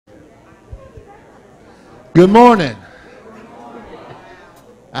Good morning.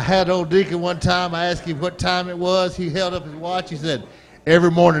 I had old Deacon one time. I asked him what time it was. He held up his watch. He said,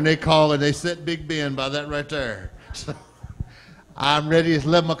 every morning they call and they set Big Ben by that right there. So I'm ready. It's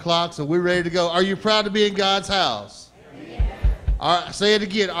 11 o'clock, so we're ready to go. Are you proud to be in God's house? Yeah. Say it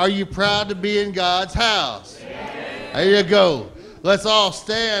again. Are you proud to be in God's house? Yeah. There you go. Let's all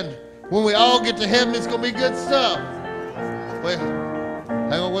stand. When we all get to heaven, it's going to be good stuff. Wait,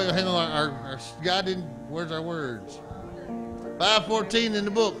 hang on. Our God didn't, where's our words? 5:14 in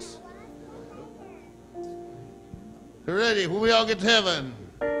the books. We're ready. When we all get to heaven.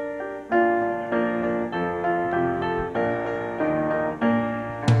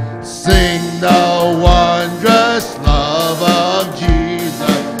 Sing the wondrous love of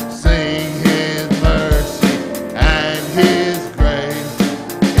Jesus. Sing His mercy and His grace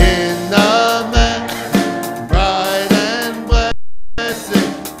in the man, bright and blessed.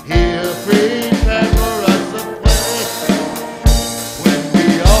 He'll prepare for us a place when we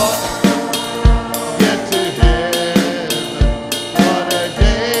all get to heaven. What a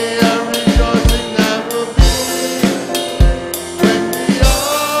day of rejoicing that will be when we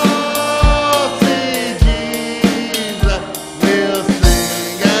all see Jesus. We'll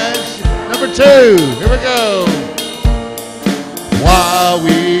sing and Number 2, here we go. While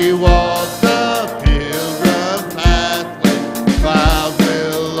we walk the pilgrim pathway, clouds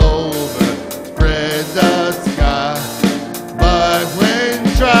will overspread the sky. But when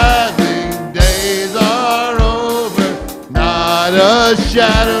traveling days are over, not a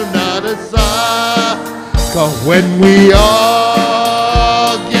shadow, not a sigh. 'Cause when we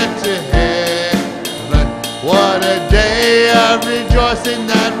all get to heaven, what a day of rejoicing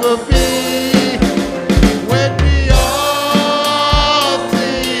that will be. When we all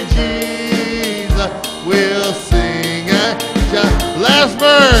see Jesus, we'll sing and shout. Last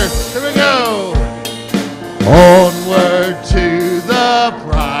verse, here we go. Onward to the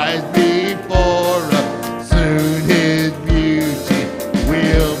prize before us, soon His beauty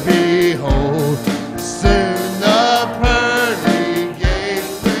we'll behold. Soon the pearly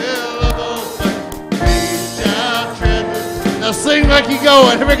gates will open, we shall tread the. Now sing like you're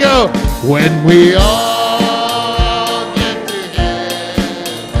going, here we go. When we all get to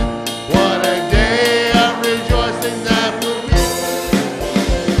heaven, what a day of rejoicing that will be.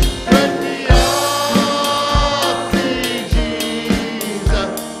 When we all see Jesus,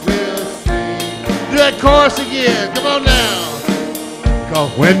 we'll sing. Do that chorus again. Come on now.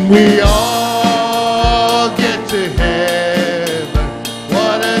 'Cause when we all get to heaven,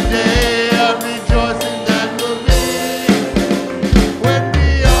 what a day of rejoicing that will be. When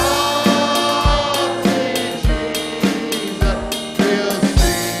we all see Jesus, we'll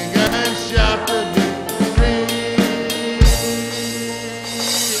sing and shout the victory.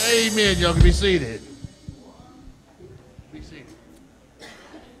 Amen. Y'all can be seated. Be seated.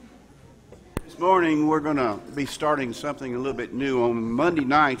 This morning we're going to be starting something a little bit new. On Monday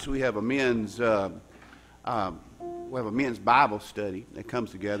nights we have a men's Bible study that comes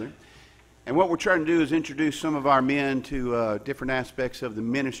together, and what we're trying to do is introduce some of our men to different aspects of the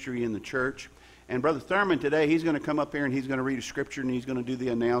ministry in the church. And Brother Thurman today, he's going to come up here and he's going to read a scripture and he's going to do the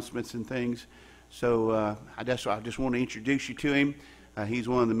announcements and things. So I just want to introduce you to him. He's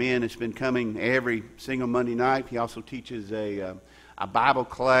one of the men that's been coming every single Monday night. He also teaches a Bible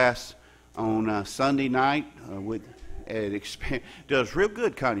class on Sunday night does real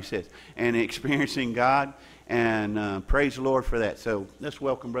good, Connie says, and experiencing God, and praise the Lord for that. So let's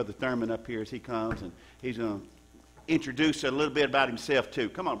welcome Brother Thurman up here as he comes, and he's going to introduce a little bit about himself too.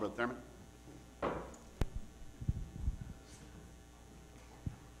 Come on, Brother Thurman.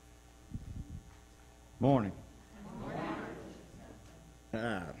 Morning.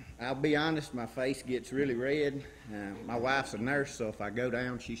 I'll be honest, my face gets really red. My wife's a nurse, so if I go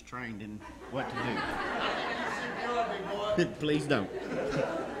down, she's trained in what to do. Please don't.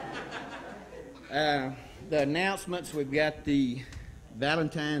 The announcements, we've got the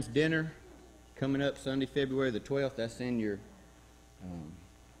Valentine's dinner coming up Sunday, February the 12th. That's in your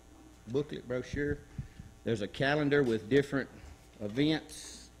booklet brochure. There's a calendar with different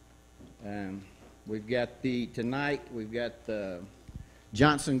events. We've got tonight we've got the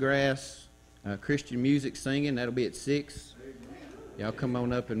Johnson Grass Christian music singing. That'll be at 6. Y'all come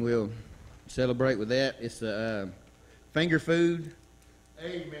on up and we'll celebrate with that. It's a finger food.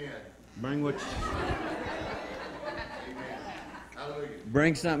 Amen. Bring what Hallelujah.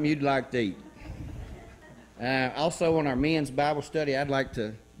 Bring something you'd like to eat. Also on our men's Bible study, I'd like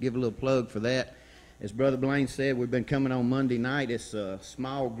to give a little plug for that. As Brother Blaine said, we've been coming on Monday night. It's a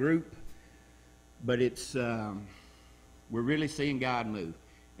small group, but it's we're really seeing God move.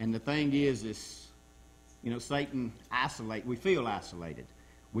 And the thing is Satan we feel isolated.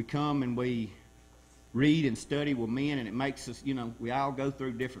 We come and we read and study with men, and it makes us, we all go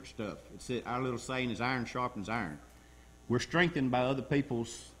through different stuff. Our little saying is iron sharpens iron. We're strengthened by other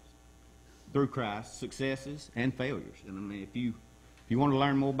people's, through Christ, successes and failures. And I mean, if you want to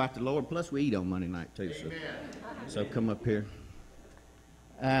learn more about the Lord, plus we eat on Monday night too. So come up here.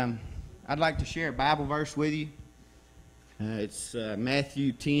 I'd like to share a Bible verse with you. It's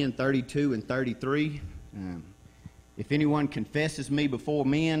Matthew 10:32 and 33. If anyone confesses me before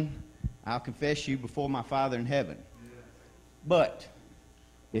men, I'll confess you before my Father in heaven. But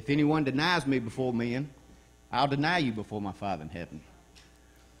if anyone denies me before men, I'll deny you before my Father in heaven.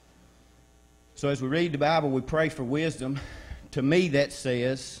 So as we read the Bible, we pray for wisdom. To me, that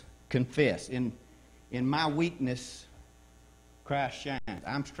says confess. In my weakness, Christ shines.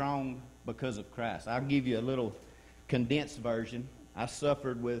 I'm strong because of Christ. I'll give you a little condensed version. I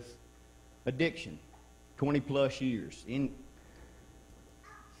suffered with addiction, 20-plus years.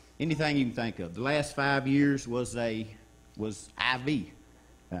 Anything you can think of. The last 5 years was IV.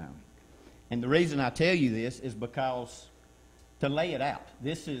 And the reason I tell you this is because to lay it out.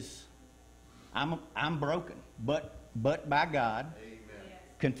 I'm broken, but by God, amen,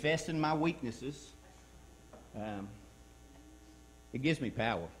 confessing my weaknesses, it gives me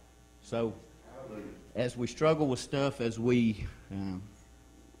power. So as we struggle with stuff, as we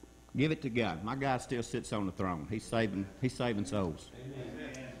give it to God, my God still sits on the throne. He's saving souls.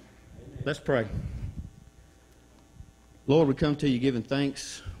 Amen. Let's pray. Lord, we come to you giving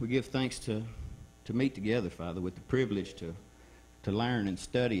thanks. We give thanks to meet together, Father, with the privilege to learn and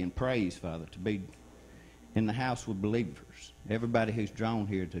study and praise, Father, to be in the house with believers. Everybody who's drawn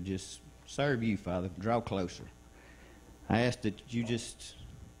here to just serve you, Father, draw closer. I ask that you just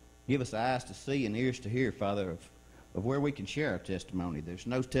give us eyes to see and ears to hear, Father, of where we can share our testimony. There's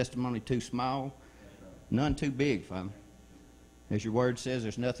no testimony too small, none too big, Father. As your word says,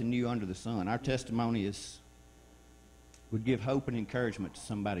 there's nothing new under the sun. Our testimony would give hope and encouragement to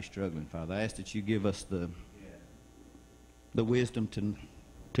somebody struggling, Father. I ask that you give us the wisdom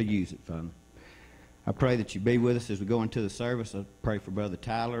to use it, Father. I pray that you be with us as we go into the service. I pray for Brother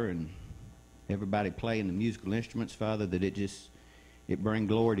Tyler and everybody playing the musical instruments, Father, that it bring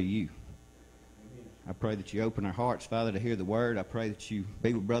glory to you. Amen. I pray that you open our hearts, Father, to hear the word. I pray that you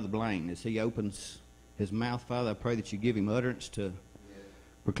be with Brother Blaine as he opens his mouth, Father. I pray that you give him utterance to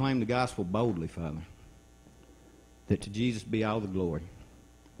proclaim the gospel boldly, Father. That to Jesus be all the glory.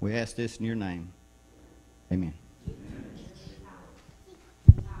 We ask this in your name. Amen.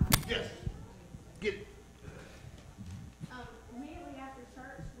 Yes. Get it. Immediately after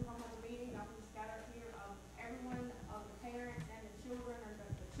church, we're going to have a meeting. I'll just got up here. Everyone, the parents and the children,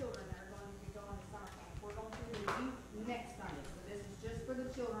 are going to be going to summer camp. We're going to do the youth next Sunday. So this is just for the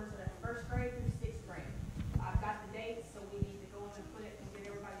children, so that's first grade through sixth grade. I've got the dates, so we need to go in and put it and get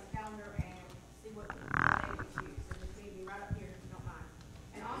everybody's calendar and see what day we choose. So just need to be right up here if you don't mind.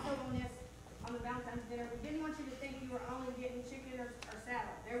 And also on the Valentine's dinner, we didn't want you to think you were only getting chicken or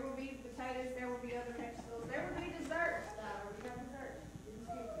salad. There will be potatoes, there will be other vegetables, there will be dessert. We got dessert.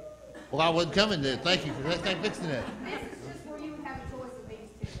 Well, I wasn't coming there. Thank you for that. Thank fixing that. This is just where you would have a choice of these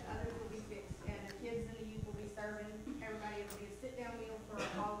two. The others will be fixed. And the kids and the youth will be serving. Everybody will be a sit-down meal for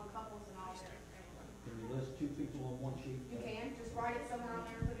all the couples and all that. Can you list two people on one sheet? You can. Just write it somewhere on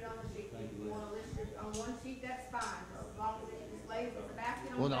there and put it on the sheet. If you want to list it on one sheet, that's fine. Just as long as it displays as a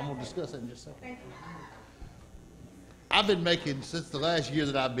basket on Well, the I'm going to basket. discuss that in just a second. Thank you. I've been making, since the last year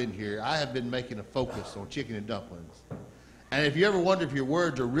that I've been here, I have been making a focus on chicken and dumplings. And if you ever wonder if your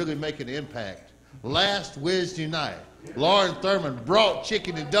words are really making an impact, last Wednesday night, Lauren Thurman brought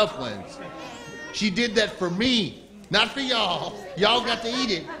chicken and dumplings. She did that for me, not for y'all. Y'all got to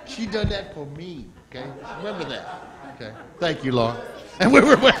eat it. She done that for me, okay? Remember that, okay? Thank you, Lauren. And we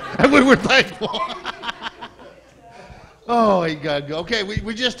were thankful. Oh, he got to go. Okay,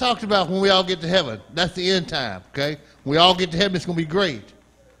 we just talked about when we all get to heaven. That's the end time, okay? When we all get to heaven, it's going to be great.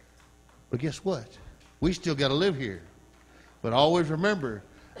 But guess what? We still got to live here. But always remember,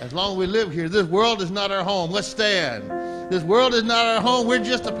 as long as we live here, this world is not our home. Let's stand. This world is not our home. We're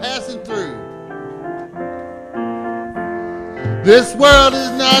just a passing through. This world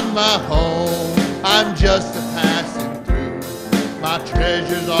is not my home. I'm just a passing through. My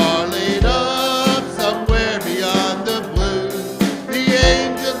treasures are laid up somewhere beyond the blue. The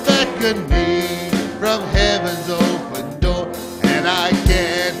angels beckon me from heaven's open door, and I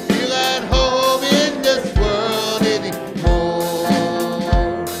can't feel at home in this world anymore.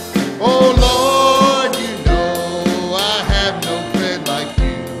 Oh Lord, you know I have no friend like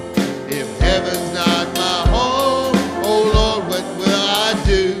you. If heaven's not my home, oh Lord, what will I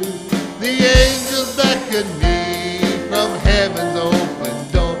do? The angels beckon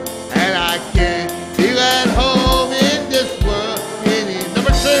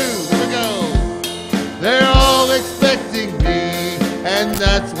And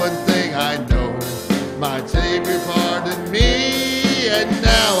that's one thing I know, my Savior pardoned me, and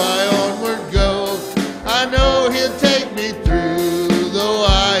now I onward go. I know He'll take me through, though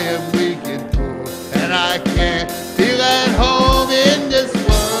I am weak and poor, and I can't feel at home in this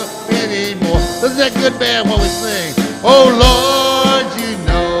world anymore. Listen to that good band while we sing. Oh Lord, you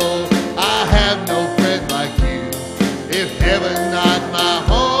know I have no friend like you. If heaven's not my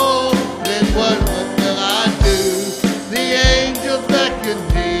home, then what will I do? The angels beckon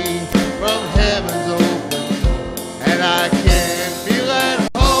me from heaven's open door, and I can't feel at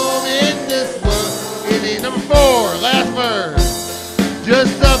home in this world. Number 4, last verse.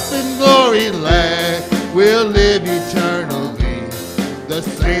 Just up in glory land, we'll live eternally. The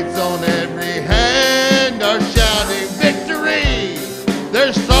saints on every hand are shouting victory.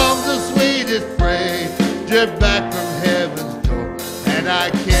 Their songs of sweetest praise drip back from heaven's door, and I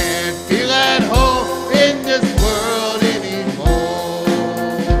can't feel at home in this world anymore.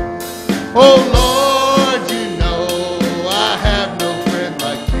 Oh Lord, you know I have no friend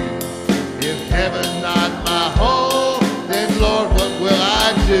like you. If heaven's not my home, then Lord, what will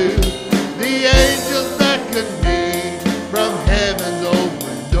I do? The angels beckon me from heaven's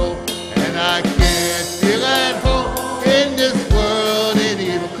open door, and I can't feel at home in this world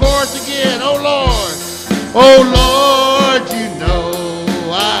anymore. Chorus again. Oh Lord, you know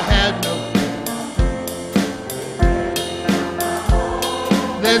I have no.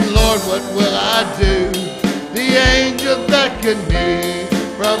 Then Lord, what will I do? The angels beckon me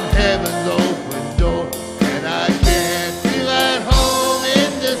from heaven's open door, and I can't feel at home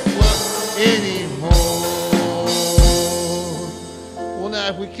in this world anymore. Well, now,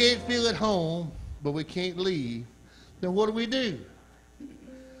 if we can't feel at home, but we can't leave, then what do?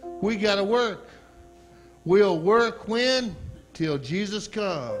 We got to work. We'll work when? Till Jesus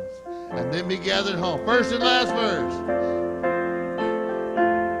comes, and then be gathered home. First and last verse.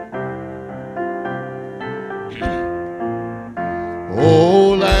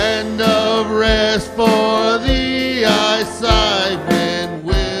 O land of rest for the eyesight, when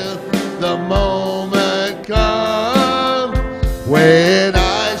will the moment come when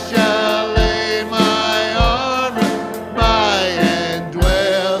I shall lay my armor by and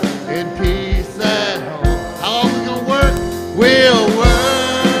dwell in peace at home? How long we gonna work? We'll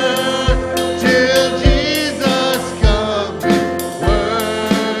work till Jesus comes.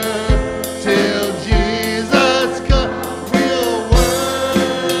 Work till Jesus comes. We'll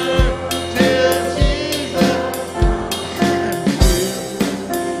work till Jesus comes.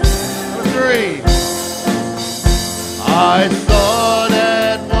 Number 3. I thought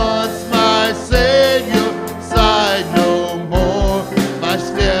at once my Savior sighed no more my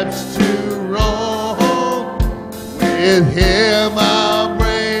steps to roam. With Him I'll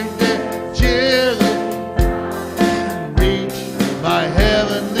brave the chill and reach my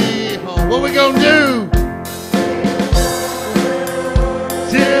heavenly home. What we gonna do?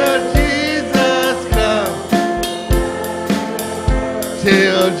 Till Jesus comes.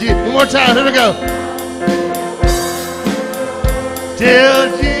 Till Jesus. One more time. Here we go.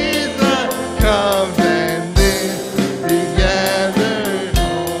 Till Jesus comes and then be gathered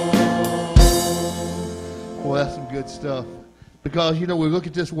home. Well, that's some good stuff. Because, you know, we look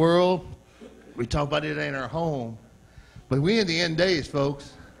at this world, we talk about it ain't our home. But we in the end days,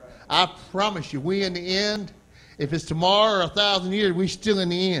 folks. I promise you, we in the end, if it's tomorrow or 1,000 years, we still in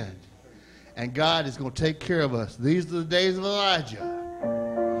the end. And God is going to take care of us. These are the days of Elijah.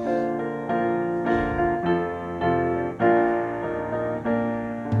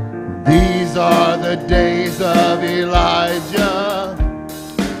 These are the days of Elijah,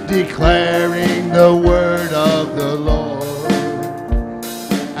 declaring the word of the Lord.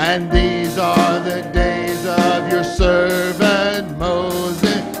 And these are the days of your servant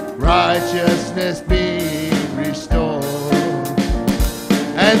Moses, righteousness being restored.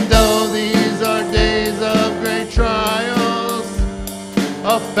 And though these are days of great trials,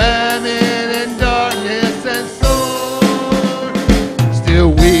 of famine and darkness and sword,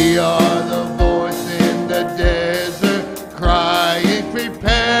 still we are the voice in the desert, crying,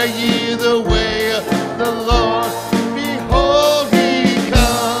 prepare ye the way of the Lord. Behold, He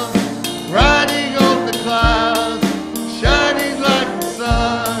comes, riding on the clouds, shining like the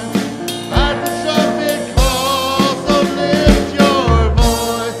sun. At the trumpet call, so lift your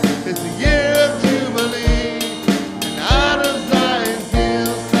voice. It's the year of Jubilee, and out of Zion's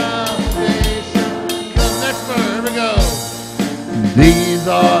hill salvation comes. Next verse, here we go. These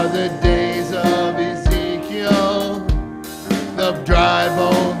are the days of Ezekiel, of dry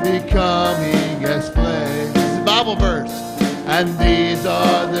bone becoming as flesh. This is a Bible verse. And these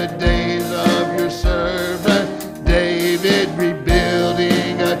are the days of your servant David, rebuild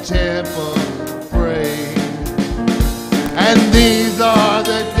temple praise. And these are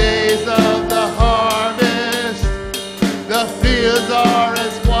the days of the harvest. The fields are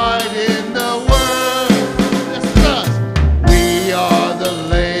as white in the world. It's us. We are the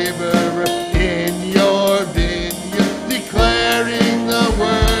laborer in your vineyard, declaring the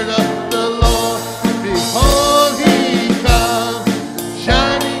word of the Lord. Behold, he comes,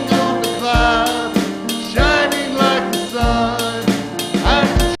 shining on the cloud, shining like the sun. And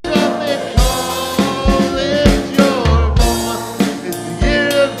the trumpet call, lift your voice. It's the year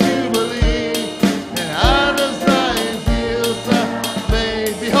of Jubilee, and out of Zion's hills are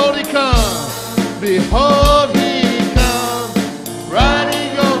made. Behold, he comes. Behold, he comes,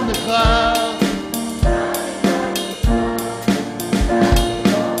 riding on the cloud.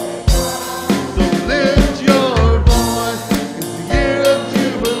 So lift your voice. It's the year of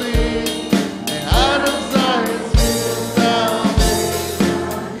Jubilee, and out of Zion's hills salvation.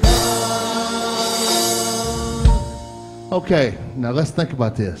 Okay, now let's think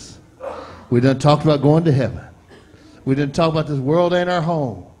about this. We done talked about going to heaven. We done talked about this world ain't our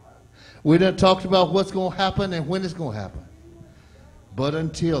home. We done talked about what's going to happen and when it's going to happen. But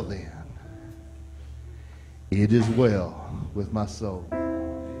until then, it is well with my soul.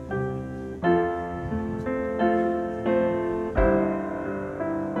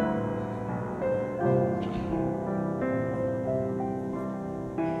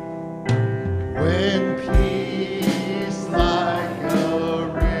 When peace like a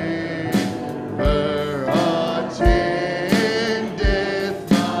river attendeth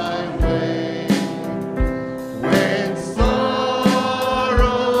my way, when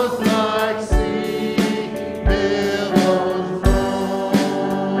sorrows like sea billows roll,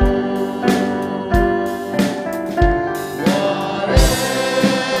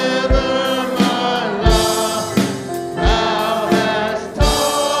 whatever my lot thou hast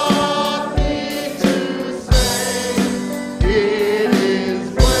taught me to say, it is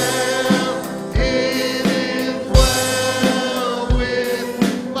well with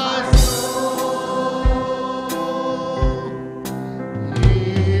my soul.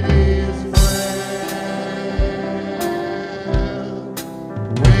 It is well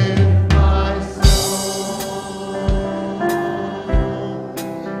with my soul.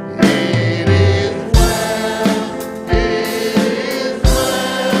 It is well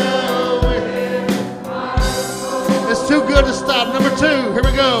with my soul. It's too good to stop. Number 2, here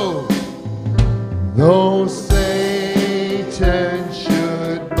we go. Though Satan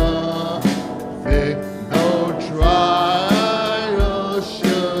should buffet, though trials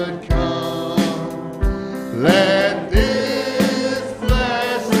should come, let this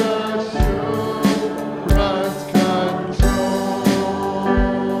flesh assurance control,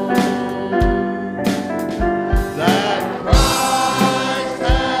 that Christ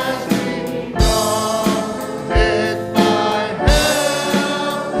has regarded my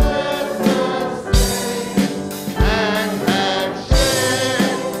helplessness and has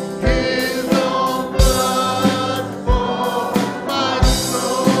shed his own blood for my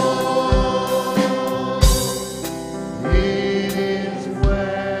soul. It is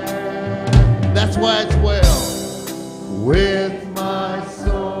well. That's why it's well with my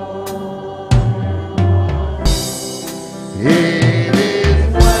soul. It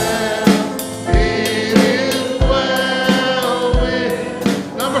is well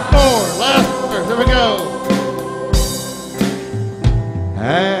with. Number 4, last verse, here we go.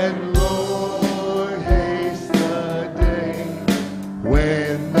 And Lord, haste the day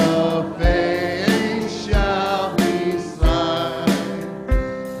when the face shall be sight,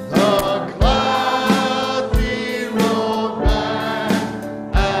 the clouds be rolled back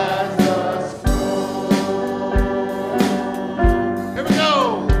as a scroll. Here we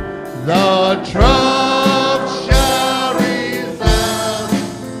go. The trump shall resound,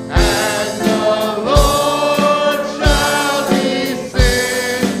 and the Lord shall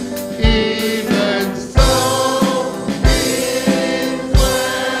descend. Even so, it is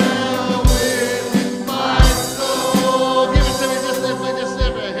well with my soul. Give it to me just simply.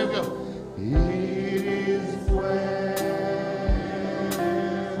 Here we go. It is well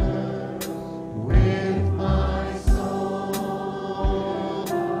with my soul.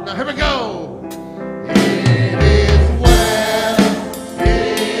 Now here we go. It is well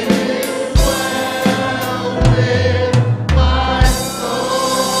with my soul.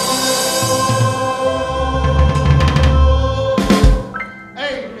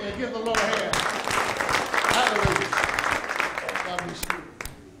 Amen. Give the Lord a hand. Hallelujah. God be sweet.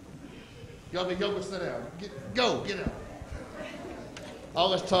 Y'all be yoga, sit down. Get out. All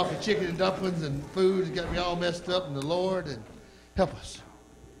this talk of chicken and dumplings and food has got me all messed up, and the Lord, and help us.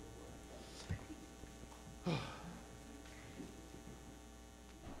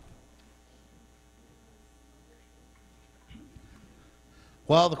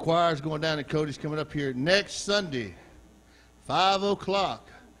 while the choir is going down and Cody's coming up here, next Sunday, 5 o'clock,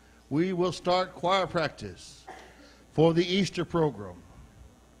 we will start choir practice for the Easter program.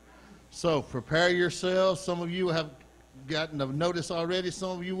 So prepare yourselves. Some of you have gotten a notice already.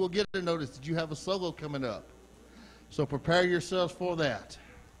 Some of you will get a notice that you have a solo coming up. So prepare yourselves for that.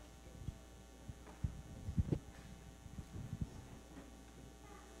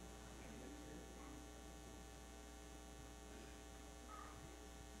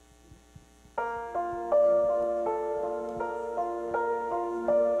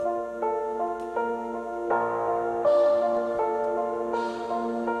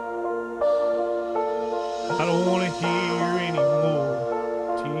 I don't want to hear anymore.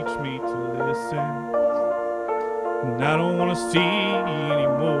 Teach me to listen. And I don't want to see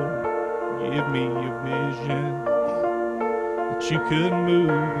anymore. Give me a vision that you could move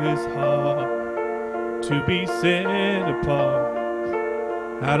this heart to be set apart.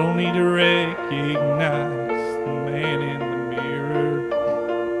 I don't need to recognize the man in the mirror.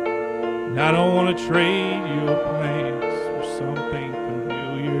 And I don't want to trade your plans for something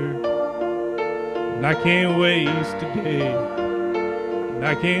familiar. And I can't waste a day, and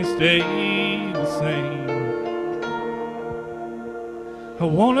I can't stay the same. I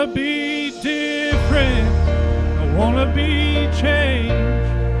wanna be different, I wanna be changed,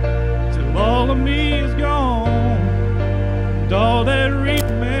 till all of me is gone, and all that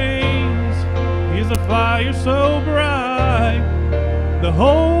remains is a fire so bright, the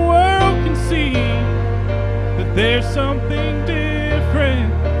whole world can see that there's something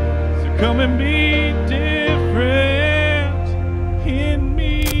different. So come and be different in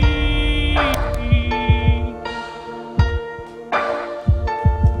me.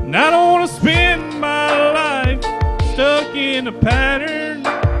 And I don't want to spend my life stuck in a pattern.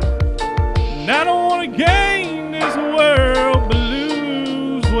 And I don't want to gain this world but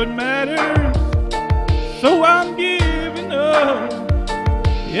lose what matters. So I'm giving up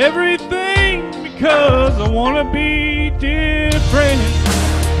everything because I want to be different.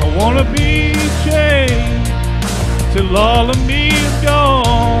 I want to be changed till all of me is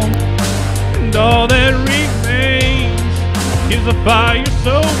gone, and all that remains is a fire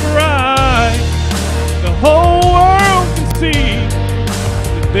so bright the whole world can see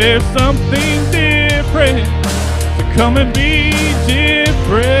that there's something different. So come and be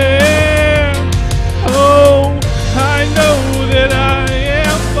different. Oh, I know that I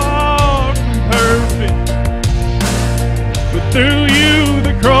am far from perfect, but through you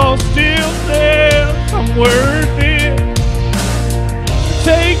the cross still says I'm worth it.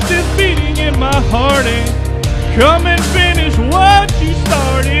 Take this beating in my heart and come and finish what you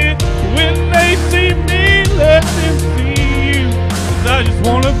started. When they see me, let them see you, 'cause I just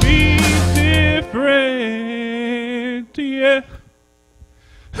want to be different, yeah.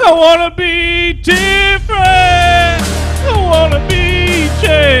 I want to be different, I want to be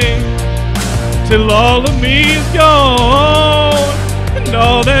changed till all of me is gone, and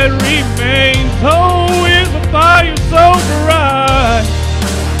all that remains, oh, is a fire so bright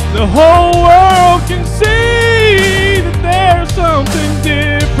the whole world can see that there's something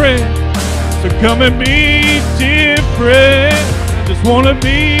different. So come and be different. I just want to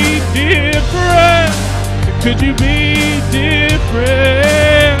be different. So could you be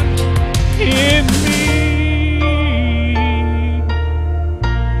different in me?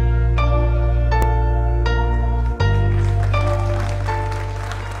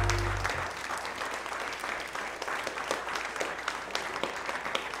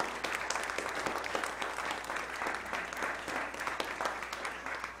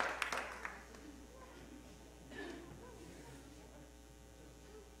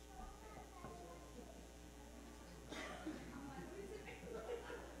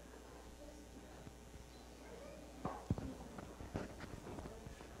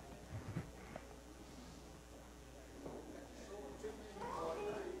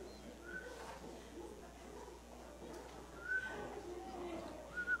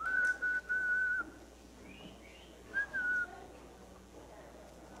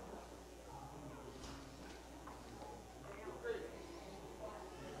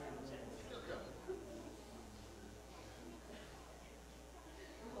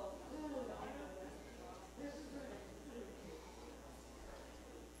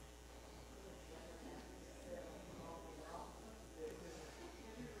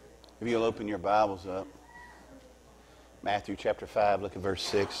 If you'll open your Bibles up, Matthew chapter 5, look at verse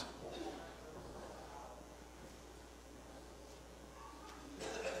 6.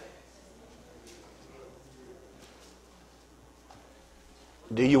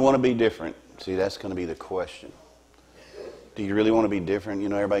 Do you want to be different? See, that's going to be the question. Do you really want to be different? You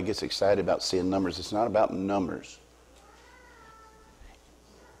know, everybody gets excited about seeing numbers. It's not about numbers.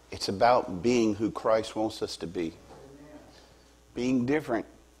 It's about being who Christ wants us to be. Being different.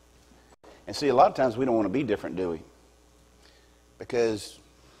 And see, a lot of times we don't want to be different, do we? Because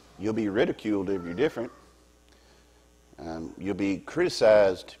you'll be ridiculed if you're different. You'll be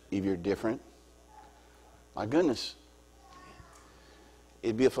criticized if you're different. My goodness.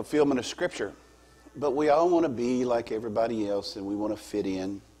 It'd be a fulfillment of Scripture. But we all want to be like everybody else, and we want to fit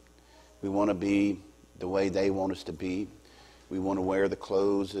in. We want to be the way they want us to be. We want to wear the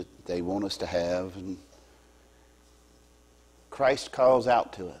clothes that they want us to have. And Christ calls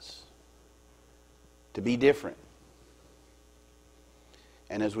out to us to be different.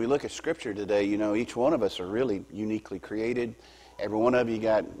 And as we look at Scripture today, you know, each one of us are really uniquely created. Every one of you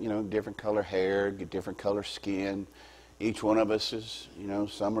got, you know, different color hair, different color skin. Each one of us is, you know,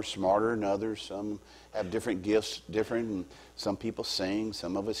 some are smarter than others. Some have different gifts, and some people sing.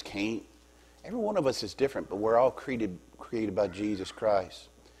 Some of us can't. Every one of us is different, but we're all created by Jesus Christ.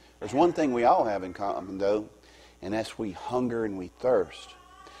 There's one thing we all have in common, though, and that's we hunger and we thirst.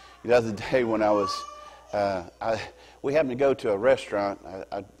 The other day when I was, we happened to go to a restaurant.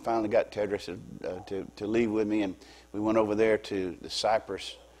 I finally got Tedros to leave with me, and we went over there to the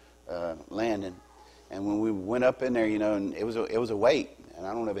Cypress landing. And when we went up in there, you know, and it was a wait, and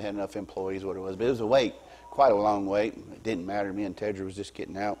I don't know if it had enough employees, what it was, but it was a wait, quite a long wait. It didn't matter to me, and Tedra was just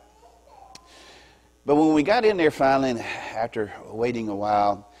getting out. But when we got in there finally, after waiting a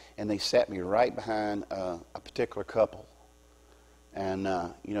while, and they sat me right behind a particular couple, and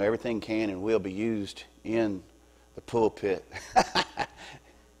you know, everything can and will be used in the pulpit.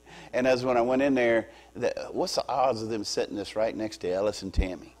 And as when I went in there, what's the odds of them sitting this right next to Ellis and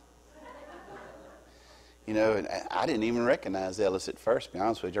Tammy? You know, and I didn't even recognize Ellis at first, to be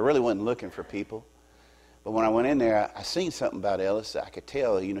honest with you. I really wasn't looking for people. But when I went in there, I seen something about Ellis. I could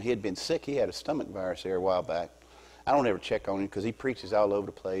tell, you know, he had been sick. He had a stomach virus there a while back. I don't ever check on him because he preaches all over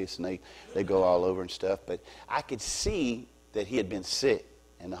the place, and they go all over and stuff. But I could see that he had been sick,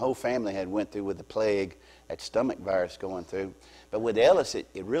 and the whole family had went through with the plague, that stomach virus going through. But with Ellis, it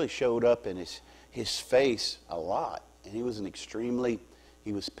really showed up in his face a lot. And he was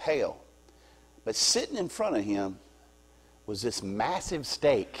he was pale. But sitting in front of him was this massive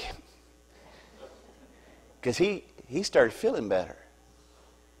steak. Because he started feeling better.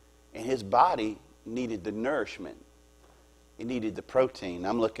 And his body needed the nourishment. It needed the protein.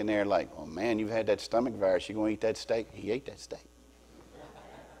 I'm looking there like, oh man, you've had that stomach virus. You going to eat that steak? He ate that steak.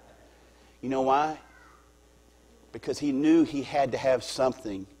 You know why? Because he knew he had to have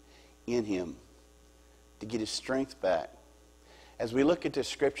something in him to get his strength back. As we look at this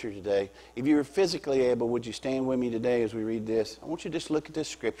scripture today, if you were physically able, would you stand with me today as we read this? I want you to just look at this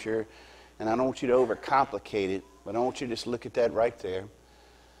scripture, and I don't want you to overcomplicate it, but I want you to just look at that right there.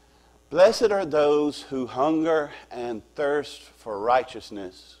 Blessed are those who hunger and thirst for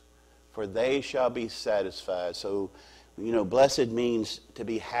righteousness, for they shall be satisfied. So, you know, blessed means to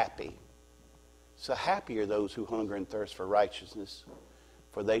be happy. So happy are those who hunger and thirst for righteousness,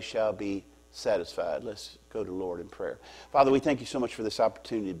 for they shall be satisfied. Let's go to the Lord in prayer. Father, we thank you so much for this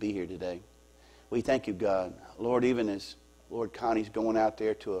opportunity to be here today. We thank you, God. Lord, even as Lord Connie's going out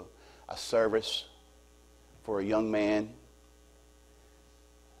there to a service for a young man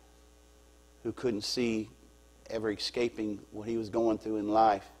who couldn't see ever escaping what he was going through in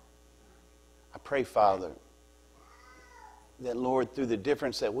life, I pray, Father, that, Lord, through the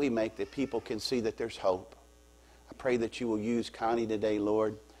difference that we make, that people can see that there's hope. I pray that you will use Connie today,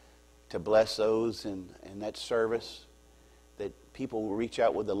 Lord, to bless those in that service, that people will reach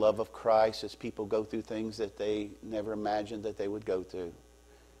out with the love of Christ as people go through things that they never imagined that they would go through.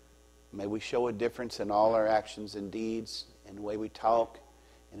 May we show a difference in all our actions and deeds, in the way we talk,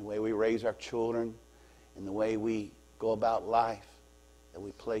 in the way we raise our children, in the way we go about life, that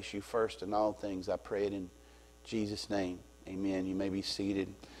we place you first in all things. I pray it in Jesus' name. Amen. You may be seated.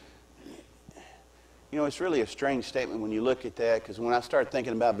 You know, it's really a strange statement when you look at that, because when I start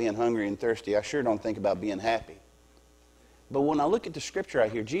thinking about being hungry and thirsty, I sure don't think about being happy. But when I look at the scripture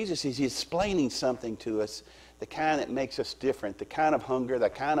right here, Jesus is explaining something to us, the kind that makes us different, the kind of hunger, the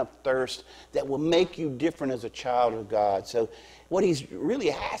kind of thirst that will make you different as a child of God. So what he's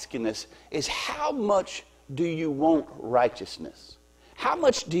really asking us is, how much do you want righteousness? How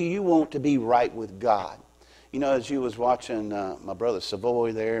much do you want to be right with God? You know, as you was watching my brother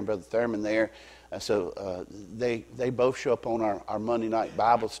Savoy there and Brother Thurman there, they both show up on our Monday night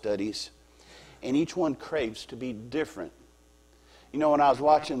Bible studies, and each one craves to be different. You know, when I was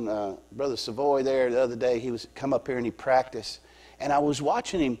watching Brother Savoy there the other day, he was come up here and he practiced, and I was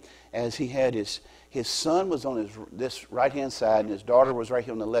watching him as he had his his son was on this right-hand side, and his daughter was right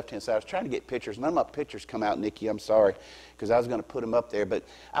here on the left-hand side. I was trying to get pictures. None of my pictures come out, Nikki. I'm sorry, because I was going to put them up there. But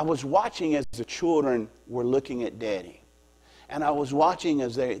I was watching as the children were looking at Daddy. And I was watching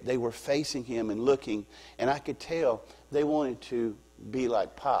as they were facing him and looking, and I could tell they wanted to be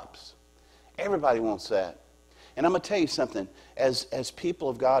like Pops. Everybody wants that. And I'm going to tell you something. As people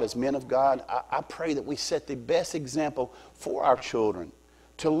of God, as men of God, I pray that we set the best example for our children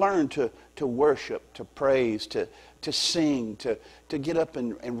to learn to worship, to praise, to sing, to get up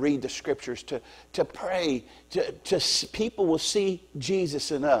and read the scriptures, to pray. People will see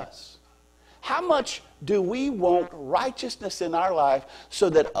Jesus in us. How much do we want righteousness in our life so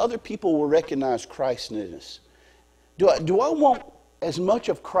that other people will recognize Christ in us? Do I want as much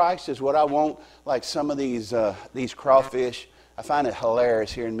of Christ as what I want, like some of these crawfish? I find it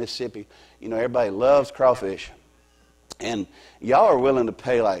hilarious here in Mississippi. You know, everybody loves crawfish. And y'all are willing to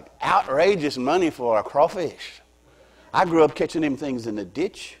pay like outrageous money for a crawfish. I grew up catching them things in the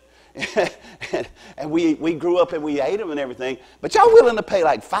ditch. and we grew up and we ate them and everything. But y'all willing to pay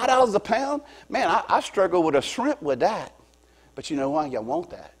like $5 a pound? Man, I struggle with a shrimp with that. But you know why y'all want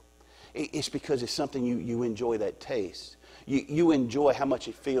that? It's because it's something you enjoy that taste. You enjoy how much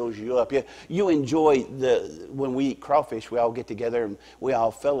it fills you up. You enjoy when we eat crawfish, we all get together and we all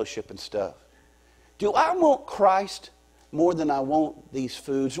fellowship and stuff. Do I want Christ more than I want these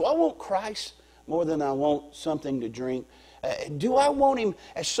foods? Do I want Christ more than I want something to drink? Do I want him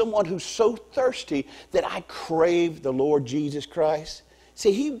as someone who's so thirsty that I crave the Lord Jesus Christ?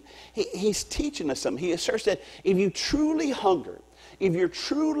 See, he's teaching us something. He asserts that if you truly hunger, if you're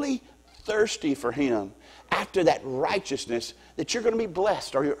truly thirsty for him after that righteousness, that you're going to be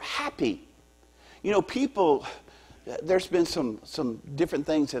blessed or you're happy. You know, people, there's been some different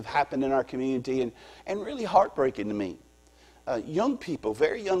things have happened in our community and really heartbreaking to me. Young people,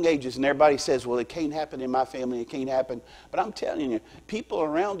 very young ages, and everybody says, well, it can't happen in my family, it can't happen. But I'm telling you, people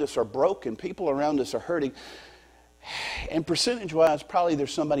around us are broken, people around us are hurting. And percentage-wise, probably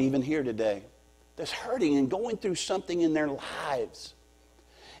there's somebody even here today that's hurting and going through something in their lives.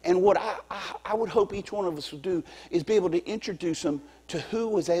 And what I would hope each one of us would do is be able to introduce them to who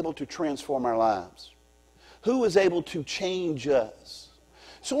was able to transform our lives, who was able to change us.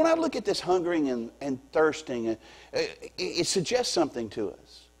 So when I look at this hungering and thirsting, it suggests something to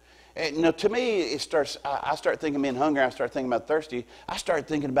us. And, you know, to me, I start thinking being hungry, I start thinking about thirsty, I start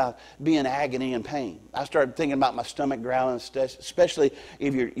thinking about being agony and pain. I start thinking about my stomach growling, especially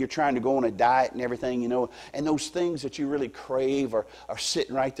if you're trying to go on a diet and everything, you know, and those things that you really crave are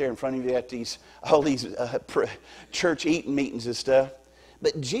sitting right there in front of you at all these church eating meetings and stuff.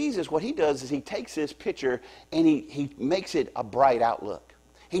 But Jesus, what he does is he takes this picture and he makes it a bright outlook.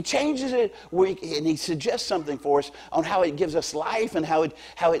 He changes it and he suggests something for us on how it gives us life and how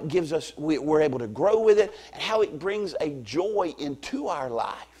it gives us, we're able to grow with it, and how it brings a joy into our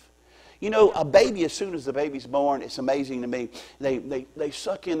life. You know, a baby, as soon as the baby's born, it's amazing to me. They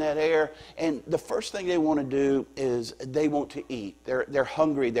suck in that air, and the first thing they want to do is they want to eat. They're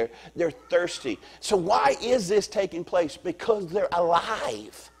hungry. They're thirsty. So why is this taking place? Because they're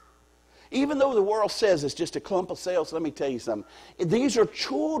alive. Even though the world says it's just a clump of cells, let me tell you something. These are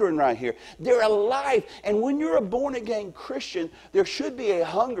children right here. They're alive. And when you're a born-again Christian, there should be a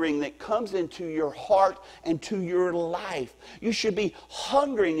hungering that comes into your heart and to your life. You should be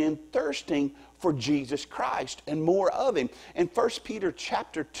hungering and thirsting for Jesus Christ and more of him. In 1 Peter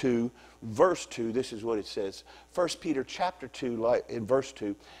chapter 2, verse 2, this is what it says. 1 Peter chapter 2, in verse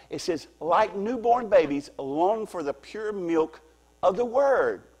 2, it says, like newborn babies, long for the pure milk of the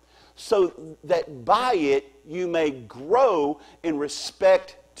word, so that by it you may grow in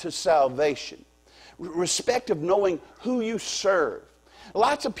respect to salvation. Respect of knowing who you serve.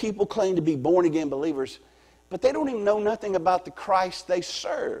 Lots of people claim to be born-again believers, but they don't even know nothing about the Christ they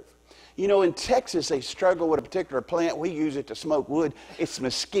serve. You know, in Texas, they struggle with a particular plant. We use it to smoke wood. It's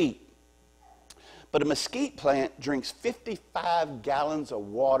mesquite. But a mesquite plant drinks 55 gallons of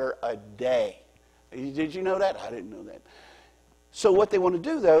water a day. Did you know that? I didn't know that. So what they want to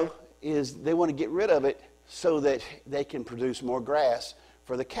do, though, is they want to get rid of it so that they can produce more grass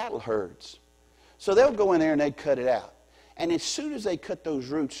for the cattle herds. So they'll go in there and they cut it out. And as soon as they cut those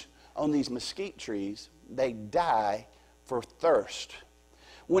roots on these mesquite trees, they die for thirst.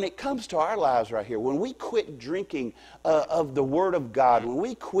 When it comes to our lives right here, when we quit drinking of the Word of God, when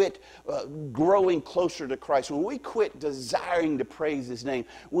we quit growing closer to Christ, when we quit desiring to praise His name,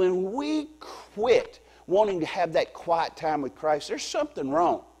 when we quit wanting to have that quiet time with Christ, there's something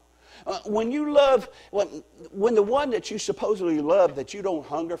wrong. When you love, when the one that you supposedly love, that you don't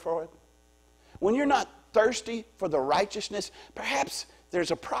hunger for it, when you're not thirsty for the righteousness, perhaps there's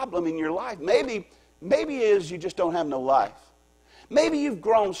a problem in your life. Maybe Maybe it is you just don't have no life. Maybe you've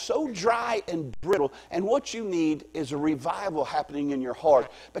grown so dry and brittle, and what you need is a revival happening in your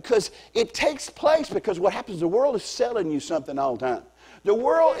heart. Because it takes place, because what happens, the world is selling you something all the time. The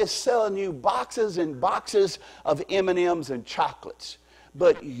world is selling you boxes and boxes of M&Ms and chocolates.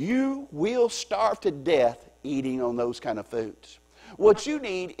 But you will starve to death eating on those kind of foods. What you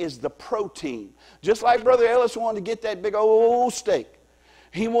need is the protein. Just like Brother Ellis wanted to get that big old steak.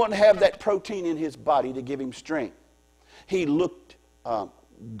 He wanted to have that protein in his body to give him strength. He looked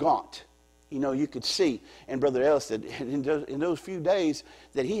gaunt. You know, you could see. And Brother Ellis said in those few days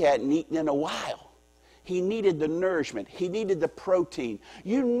that he hadn't eaten in a while. He needed the nourishment. He needed the protein.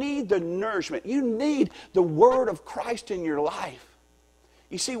 You need the nourishment. You need the Word of Christ in your life.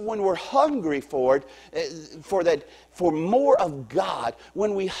 You see, when we're hungry for it, for more of God,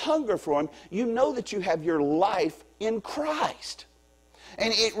 when we hunger for Him, you know that you have your life in Christ.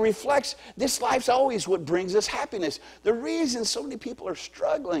 And it reflects, this life's always what brings us happiness. The reason so many people are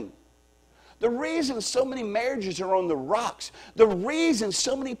struggling, the reason so many marriages are on the rocks, the reason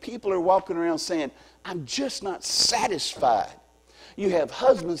so many people are walking around saying, I'm just not satisfied. You have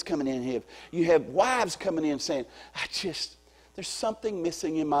husbands coming in here, you have wives coming in saying, there's something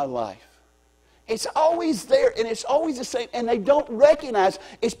missing in my life. It's always there, and it's always the same, and they don't recognize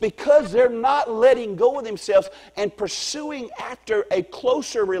it's because they're not letting go of themselves and pursuing after a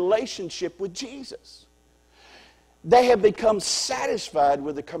closer relationship with Jesus. They have become satisfied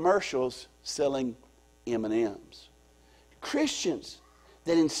with the commercials selling M&Ms. Christians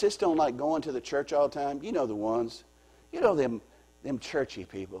that insist on like going to the church all the time, you know the ones, you know them churchy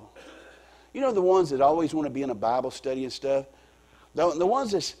people. You know the ones that always want to be in a Bible study and stuff. The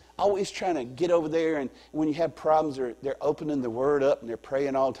ones that's always trying to get over there, and when you have problems, they're opening the Word up and they're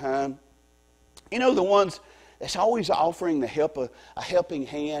praying all the time. You know the ones that's always offering the a helping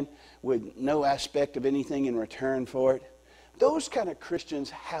hand with no aspect of anything in return for it. Those kind of Christians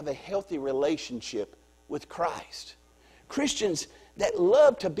have a healthy relationship with Christ. Christians that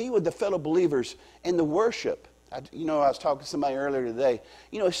love to be with the fellow believers in the worship. I was talking to somebody earlier today.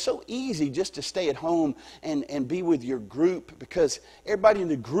 You know, it's so easy just to stay at home and be with your group because everybody in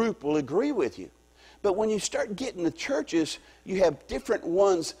the group will agree with you. But when you start getting the churches, you have different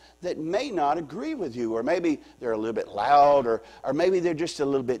ones that may not agree with you, or maybe they're a little bit loud, or maybe they're just a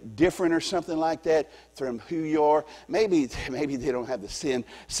little bit different or something like that from who you are. Maybe they don't have the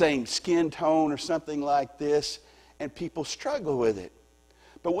same skin tone or something like this, and people struggle with it.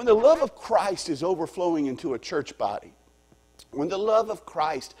 But when the love of Christ is overflowing into a church body, when the love of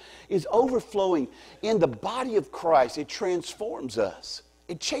Christ is overflowing in the body of Christ, it transforms us.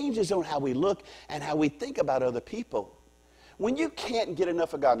 It changes on how we look and how we think about other people. When you can't get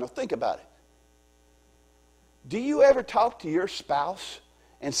enough of God, now think about it. Do you ever talk to your spouse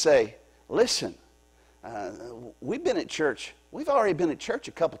and say, listen, we've been at church. We've already been at church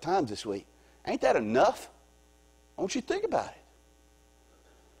a couple times this week. Ain't that enough? I want you to think about it.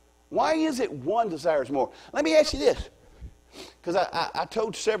 Why is it one desires more? Let me ask you this. Because I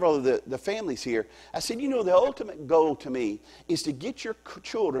told several of the families here, I said, you know, the ultimate goal to me is to get your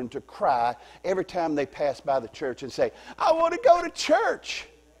children to cry every time they pass by the church and say, I want to go to church.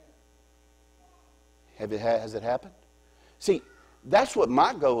 Has it happened? See, that's what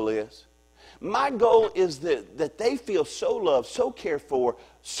my goal is. My goal is that they feel so loved, so cared for,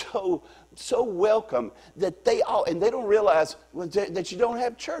 so welcome, that they don't realize that you don't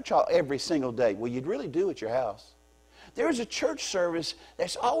have church every single day. Well, you'd really do at your house. There's a church service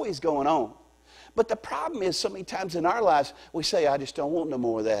that's always going on. But the problem is so many times in our lives, we say, I just don't want no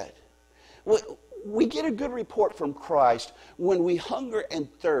more of that. We get a good report from Christ when we hunger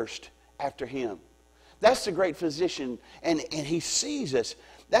and thirst after Him. That's the great physician, and He sees us.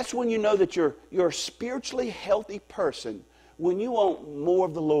 That's when you know that you're a spiritually healthy person, when you want more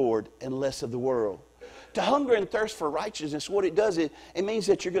of the Lord and less of the world. To hunger and thirst for righteousness, what it does is it means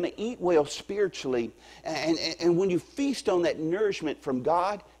that you're going to eat well spiritually. And when you feast on that nourishment from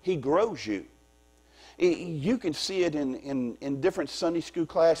God, He grows you. You can see it in different Sunday school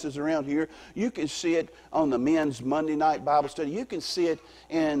classes around here. You can see it on the men's Monday night Bible study. You can see it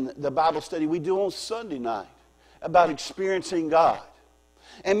in the Bible study we do on Sunday night about experiencing God.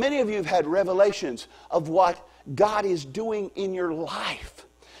 And many of you have had revelations of what God is doing in your life.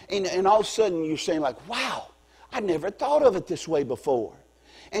 And all of a sudden you're saying like, wow, I never thought of it this way before.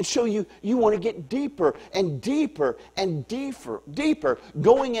 And so you want to get deeper and deeper and deeper,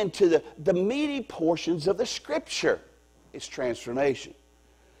 going into the meaty portions of the Scripture. It's transformation.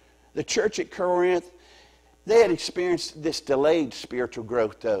 The church at Corinth, they had experienced this delayed spiritual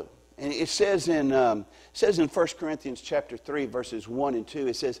growth though. And it says in 1 Corinthians chapter 3, verses 1 and 2,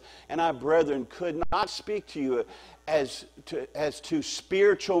 it says, "And I, brethren, could not speak to you as to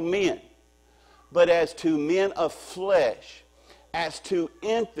spiritual men, but as to men of flesh, as to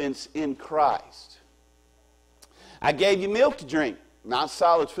infants in Christ. I gave you milk to drink, not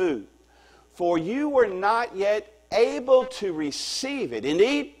solid food, for you were not yet able to receive it.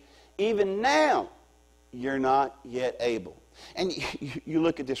 Indeed, even now, you're not yet able." And you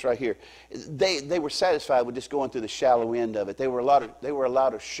look at this right here. They were satisfied with just going through the shallow end of it. They were allowed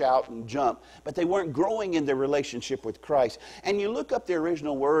to shout and jump, but they weren't growing in their relationship with Christ. And you look up the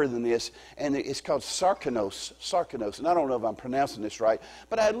original word in this, and it's called sarkanos. Sarkanos, and I don't know if I'm pronouncing this right,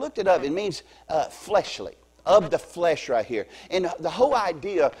 but I looked it up. It means fleshly. Of the flesh right here. And the whole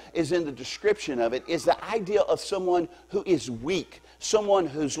idea is in the description of it, is the idea of someone who is weak, someone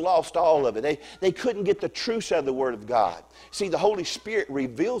who's lost all of it. They couldn't get the truth out of the Word of God. See, the Holy Spirit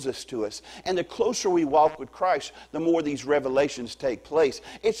reveals this to us, and the closer we walk with Christ, the more these revelations take place.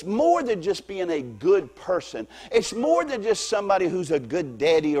 It's more than just being a good person. It's more than just somebody who's a good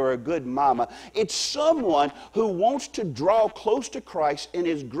daddy or a good mama. It's someone who wants to draw close to Christ and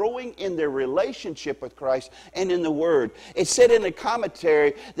is growing in their relationship with Christ and in the Word. It said in the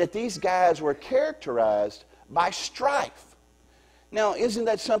commentary that these guys were characterized by strife. Now, isn't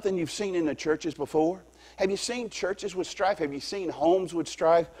that something you've seen in the churches before? Have you seen churches with strife? Have you seen homes with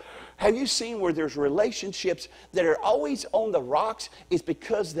strife? Have you seen where there's relationships that are always on the rocks? It's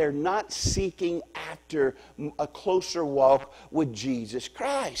because they're not seeking after a closer walk with Jesus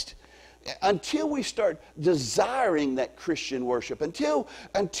Christ. Until we start desiring that Christian worship, until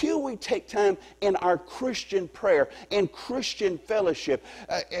we take time in our Christian prayer and Christian fellowship,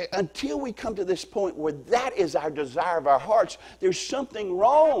 until we come to this point where that is our desire of our hearts, there's something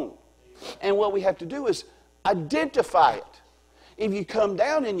wrong. And what we have to do is identify it. If you come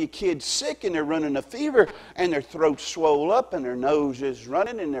down and your kid's sick and they're running a fever and their throat's swole up and their nose is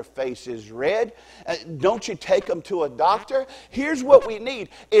running and their face is red, don't you take them to a doctor? Here's what we need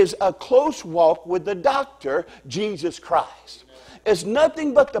is a close walk with the doctor, Jesus Christ. As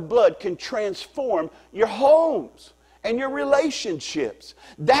nothing but the blood can transform your homes and your relationships.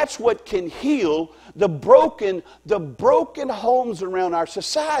 That's what can heal the broken homes around our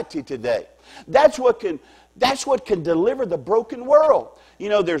society today. That's what can deliver the broken world. You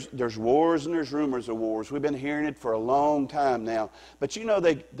know, there's wars and there's rumors of wars. We've been hearing it for a long time now. But you know,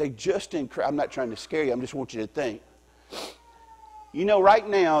 they just increase. I'm not trying to scare you. I just want you to think. You know, right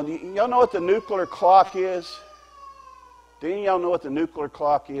now, y'all know what the nuclear clock is? Do any of y'all know what the nuclear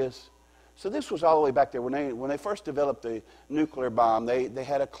clock is? So this was all the way back there. When they first developed the nuclear bomb, they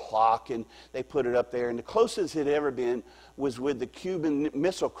had a clock and they put it up there. And the closest it had ever been was with the Cuban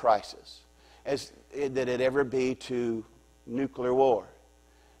Missile Crisis that had ever been to nuclear war.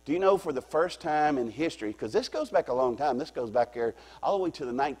 Do you know for the first time in history, because this goes back a long time, this goes back there all the way to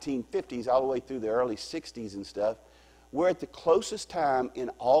the 1950s, all the way through the early 60s and stuff, we're at the closest time in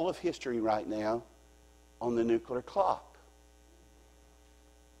all of history right now on the nuclear clock.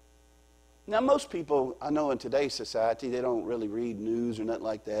 Now, most people, I know in today's society, they don't really read news or nothing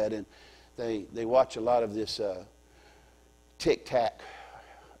like that, and they watch a lot of this tic-tac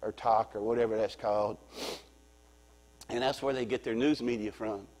or talk or whatever that's called, and that's where they get their news media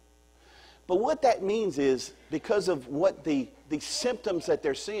from. But what that means is, because of what the symptoms that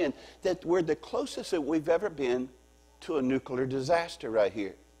they're seeing, that we're the closest that we've ever been to a nuclear disaster right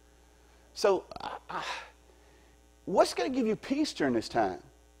here. So, what's going to give you peace during this time?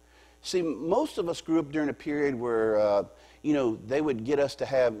 See, most of us grew up during a period where, they would get us to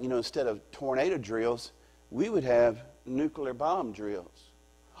have, instead of tornado drills, we would have nuclear bomb drills.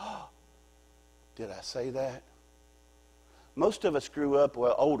 Did I say that? Most of us grew up,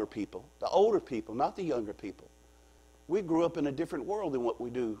 the older people, not the younger people. We grew up in a different world than what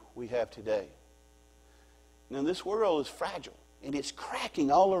we have today. Now, this world is fragile, and it's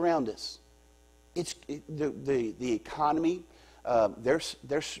cracking all around us. The economy, they're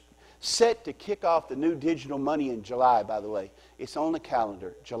set to kick off the new digital money in July, by the way. It's on the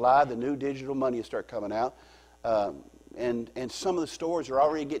calendar. July, the new digital money will start coming out. And some of the stores are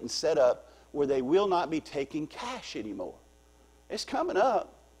already getting set up where they will not be taking cash anymore. It's coming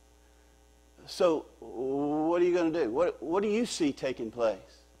up. So what are you going to do? What do you see taking place?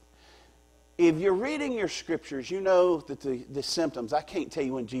 If you're reading your scriptures, you know that the symptoms, I can't tell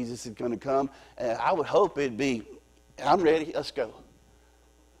you when Jesus is going to come. I would hope it'd be, I'm ready, let's go.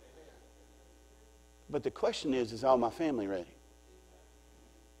 But the question is all my family ready?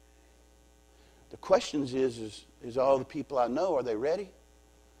 The question is all the people I know, are they ready?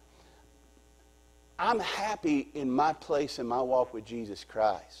 I'm happy in my place in my walk with Jesus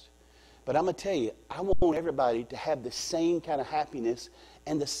Christ. But I'm going to tell you, I want everybody to have the same kind of happiness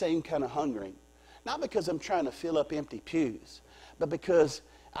and the same kind of hungering. Not because I'm trying to fill up empty pews, but because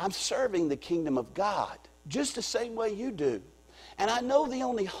I'm serving the kingdom of God just the same way you do. And I know the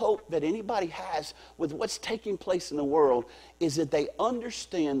only hope that anybody has with what's taking place in the world is that they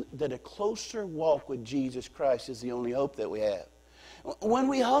understand that a closer walk with Jesus Christ is the only hope that we have. When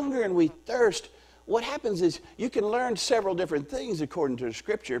we hunger and we thirst, what happens is you can learn several different things according to the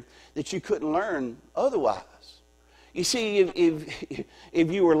Scripture that you couldn't learn otherwise. You see,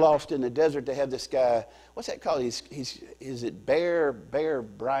 if you were lost in the desert, they have this guy, what's that called? Is it Bear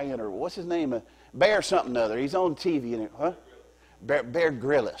Bryant, or what's his name? Bear something or other. He's on TV, huh? Bear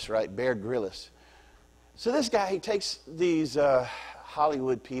Grylls, right? Bear Grylls. So this guy, he takes these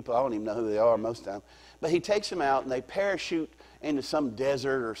Hollywood people, I don't even know who they are most of the time, but he takes them out and they parachute into some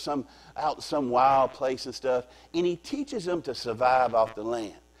desert or some wild place and stuff, and he teaches them to survive off the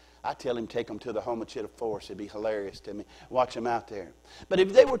land. I tell him, take them to the Homachita Forest. It'd be hilarious to me. Watch them out there. But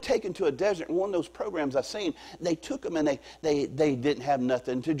if they were taken to a desert, in one of those programs I've seen, they took them and they didn't have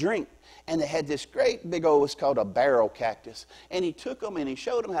nothing to drink. And they had this great big old, it's called a barrel cactus. And he took them and he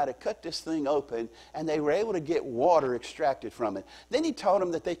showed them how to cut this thing open, and they were able to get water extracted from it. Then he taught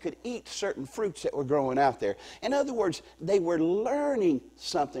them that they could eat certain fruits that were growing out there. In other words, they were learning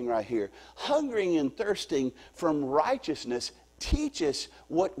something right here. Hungering and thirsting from righteousness teach us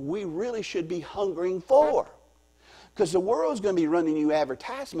what we really should be hungering for. Because the world's going to be running you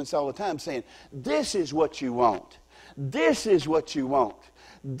advertisements all the time saying, this is what you want. This is what you want.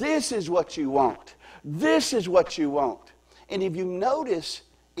 This is what you want. This is what you want. And if you notice,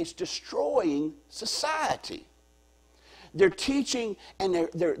 it's destroying society. They're teaching and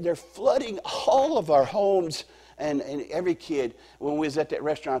they're flooding all of our homes. And every kid, when we was at that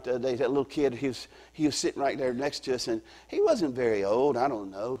restaurant the other day, that little kid, he was sitting right there next to us, and he wasn't very old, I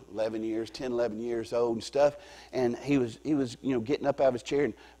don't know, 11 years old and stuff. And he was getting up out of his chair,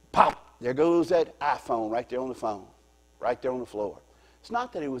 and pop, there goes that iPhone right there on the phone, right there on the floor. It's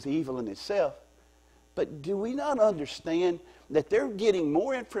not that it was evil in itself, but do we not understand that they're getting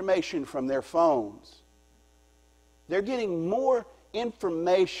more information from their phones? They're getting more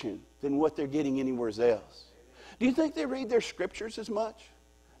information than what they're getting anywhere else. Do you think they read their scriptures as much?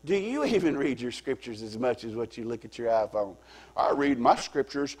 Do you even read your scriptures as much as what you look at your iPhone? I read my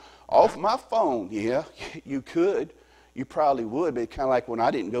scriptures off my phone. Yeah, you could. You probably would, but it's kind of like when I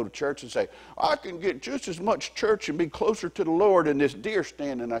didn't go to church and say, I can get just as much church and be closer to the Lord in this deer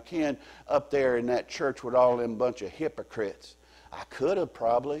stand than I can up there in that church with all them bunch of hypocrites. I could have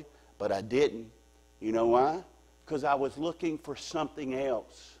probably, but I didn't. You know why? Because I was looking for something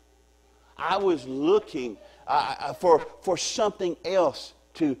else. I was looking for something else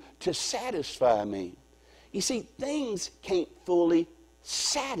to satisfy me. You see, things can't fully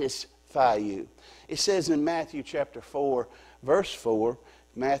satisfy you. It says in Matthew chapter 4, verse 4,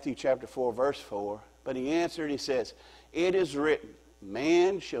 Matthew chapter 4, verse 4, but he answered, he says, it is written,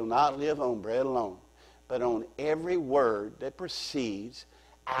 man shall not live on bread alone, but on every word that proceeds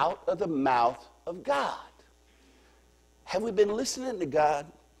out of the mouth of God. Have we been listening to God?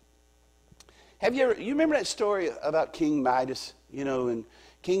 You remember that story about King Midas? You know, and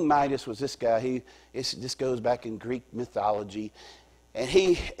King Midas was this guy. This goes back in Greek mythology. And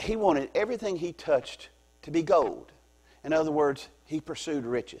he wanted everything he touched to be gold. In other words, he pursued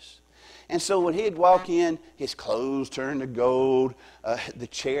riches. And so when he'd walk in, his clothes turned to gold. The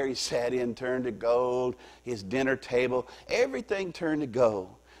chair he sat in turned to gold. His dinner table, everything turned to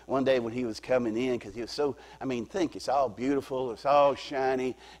gold. One day when he was coming in, because he was so, think, it's all beautiful, it's all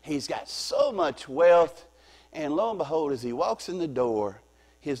shiny. He's got so much wealth. And lo and behold, as he walks in the door,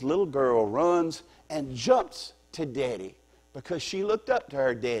 his little girl runs and jumps to Daddy because she looked up to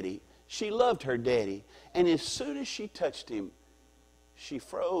her daddy. She loved her daddy. And as soon as she touched him, she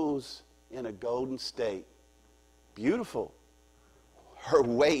froze in a golden state. Beautiful. Her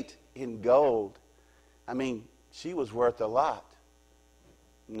weight in gold. She was worth a lot.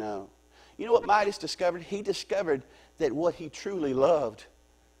 No. You know what Midas discovered? He discovered that what he truly loved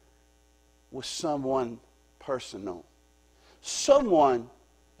was someone personal. Someone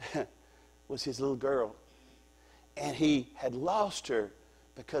was his little girl. And he had lost her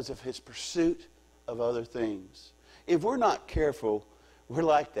because of his pursuit of other things. If we're not careful, we're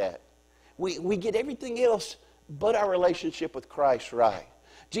like that. We get everything else but our relationship with Christ right.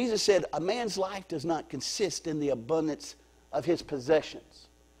 Jesus said, a man's life does not consist in the abundance of his possessions.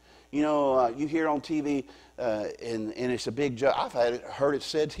 You know, you hear on TV, and it's a big joke. I've heard it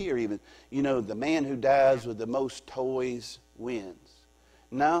said here even, you know, the man who dies with the most toys wins.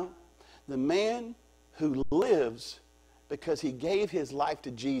 No, the man who lives because he gave his life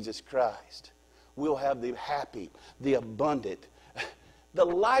to Jesus Christ, we'll have the happy, the abundant, the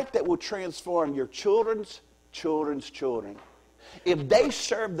life that will transform your children's children's children. If they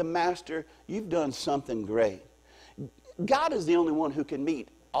serve the Master, you've done something great. God is the only one who can meet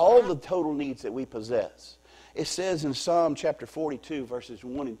all the total needs that we possess. It says in Psalm chapter 42, verses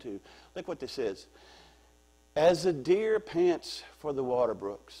 1 and 2. Look what this says. As the deer pants for the water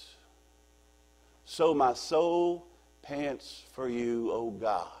brooks, so my soul pants for you, O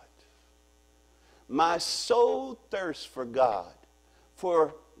God. My soul thirsts for God,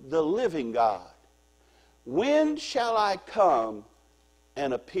 for the living God. When shall I come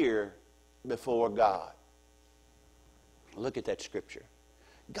and appear before God? Look at that scripture.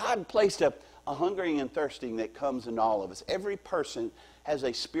 God placed a hungering and thirsting that comes in all of us. Every person has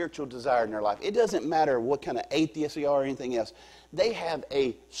a spiritual desire in their life. It doesn't matter what kind of atheist they are or anything else. They have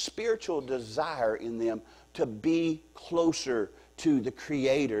a spiritual desire in them to be closer to the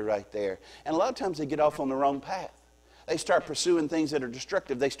Creator right there. And a lot of times they get off on the wrong path. They start pursuing things that are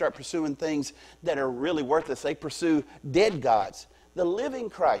destructive. They start pursuing things that are really worthless. They pursue dead gods. The living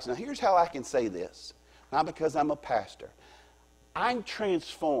Christ. Now here's how I can say this. Not because I'm a pastor. I'm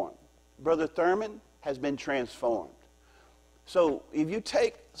transformed. Brother Thurman has been transformed. So if you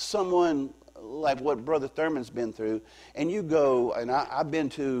take someone like what Brother Thurman's been through, and you go, and I've been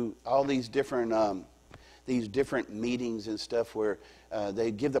to all these different meetings and stuff where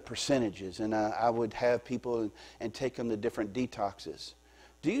they give the percentages, and I would have people and take them to different detoxes.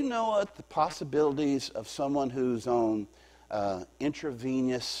 Do you know what the possibilities of someone who's on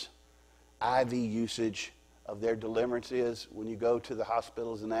intravenous IV usage of their deliverance is when you go to the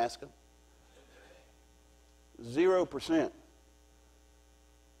hospitals and ask them? 0%.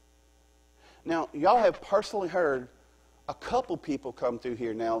 Now, y'all have personally heard a couple people come through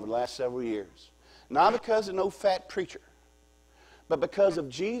here now over the last several years. Not because of no fat preacher, but because of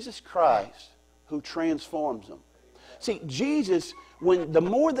Jesus Christ who transforms them. See, Jesus, the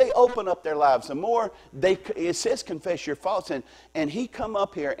more they open up their lives, the more it says confess your faults, and he come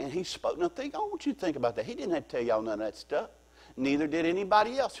up here and he spoke. Now, I want you to think about that. He didn't have to tell y'all none of that stuff. Neither did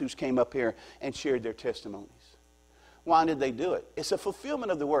anybody else who's came up here and shared their testimonies. Why did they do it? It's a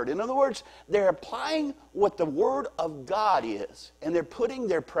fulfillment of the Word. In other words, they're applying what the Word of God is, and they're putting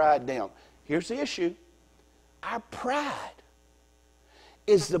their pride down. Here's the issue. Our pride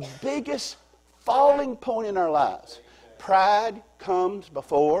is the biggest falling point in our lives. Pride comes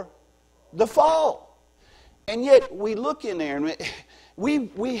before the fall. And yet we look in there and we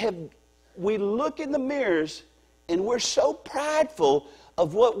look in the mirrors and we're so prideful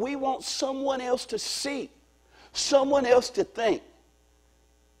of what we want someone else to see, someone else to think.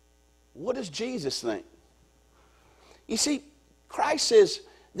 What does Jesus think? You see, Christ says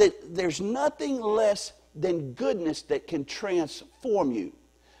that there's nothing less than goodness that can transform you.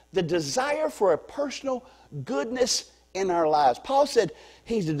 The desire for a personal goodness in our lives. Paul said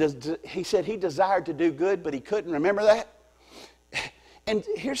he desired to do good, but he couldn't. Remember that? And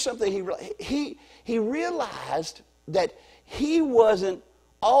here's something he realized that he wasn't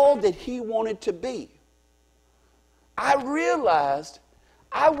all that he wanted to be. I realized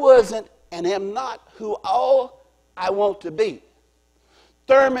I wasn't and am not who all I want to be.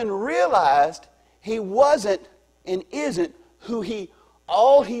 Thurman realized he wasn't and isn't who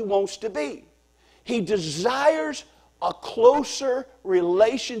all he wants to be. He desires a closer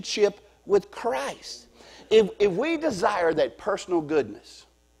relationship with Christ. If we desire that personal goodness,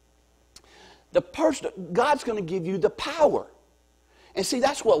 God's going to give you the power. And see,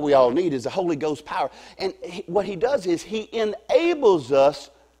 that's what we all need is the Holy Ghost power. And what he does is he enables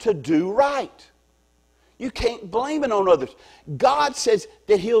us to do right. You can't blame it on others. God says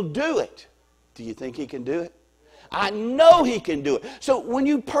that he'll do it. Do you think he can do it? I know he can do it. So when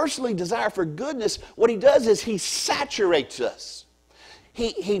you personally desire for goodness, what he does is he saturates us.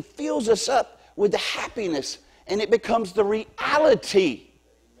 He fills us up with the happiness, and it becomes the reality.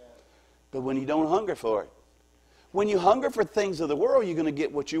 But when you don't hunger for it, when you hunger for things of the world, you're going to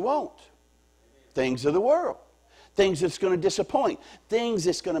get what you want. Things of the world. Things that's going to disappoint. Things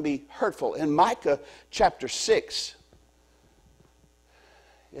that's going to be hurtful. In Micah chapter 6,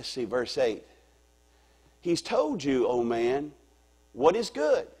 let's see, verse 8. He's told you, O man, what is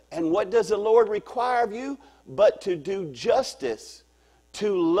good. And what does the Lord require of you? But to do justice,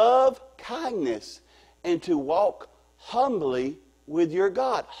 to love kindness, and to walk humbly with your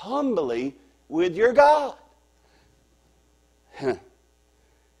God. Humbly with your God.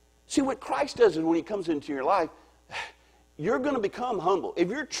 See, what Christ does is when he comes into your life, you're going to become humble. If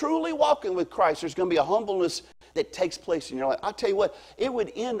you're truly walking with Christ, there's going to be a humbleness that takes place in your life. I'll tell you what, it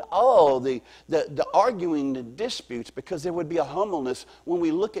would end all the arguing, the disputes, because there would be a humbleness when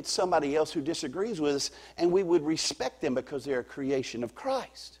we look at somebody else who disagrees with us, and we would respect them because they're a creation of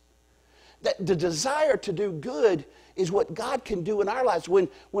Christ. That the desire to do good is what God can do in our lives. When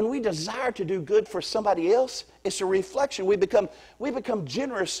we desire to do good for somebody else, it's a reflection. We become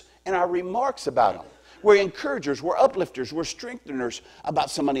generous in our remarks about them. We're encouragers, we're uplifters, we're strengtheners about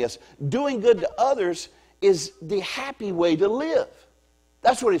somebody else. Doing good to others is the happy way to live.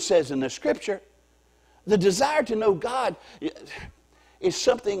 That's what it says in the Scripture. The desire to know God is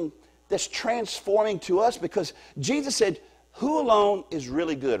something that's transforming to us, because Jesus said, who alone is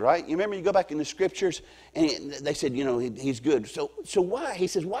really good, right? You remember, you go back in the Scriptures, and they said, you know, he's good. So why? He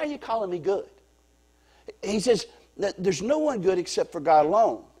says, why are you calling me good? He says that there's no one good except for God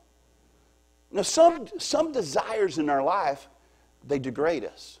alone. Now, some desires in our life, they degrade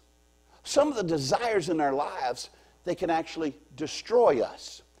us. Some of the desires in our lives, they can actually destroy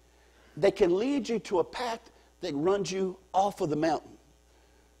us. They can lead you to a path that runs you off of the mountain.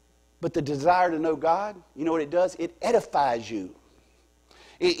 But the desire to know God, you know what it does? It edifies you.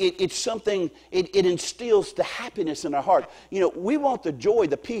 It's something, it instills the happiness in our heart. You know, we want the joy,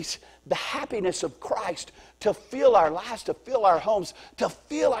 the peace, the happiness of Christ to fill our lives, to fill our homes, to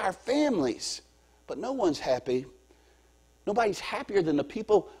fill our families. But no one's happy. Nobody's happier than the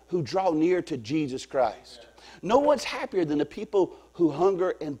people who draw near to Jesus Christ. No one's happier than the people who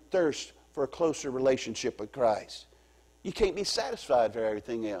hunger and thirst for a closer relationship with Christ. You can't be satisfied for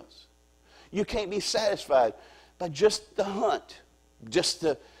everything else. You can't be satisfied by just the hunt, just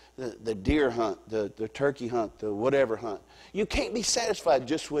the deer hunt, the turkey hunt, the whatever hunt. You can't be satisfied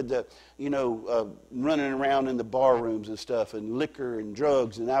just with the, running around in the bar rooms and stuff, and liquor and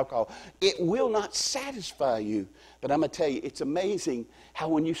drugs and alcohol. It will not satisfy you. But I'm going to tell you, it's amazing how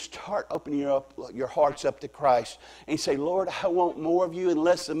when you start opening your hearts up to Christ and you say, Lord, I want more of you and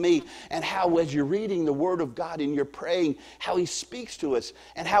less of me, and how as you're reading the Word of God and you're praying, how He speaks to us,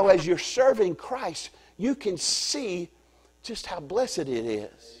 and how as you're serving Christ, you can see just how blessed it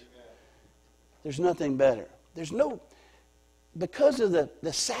is. There's nothing better. Because of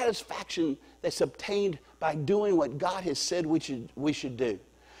the satisfaction that's obtained by doing what God has said we should do.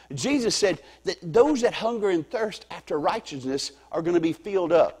 Jesus said that those that hunger and thirst after righteousness are going to be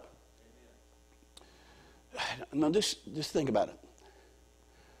filled up. Now, just think about it.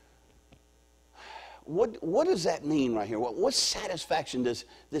 What does that mean right here? What satisfaction does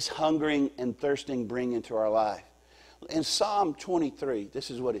this hungering and thirsting bring into our life? In Psalm 23,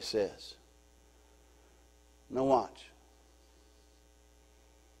 this is what it says. Now watch.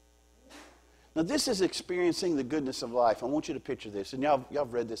 Now this is experiencing the goodness of life. I want you to picture this. And y'all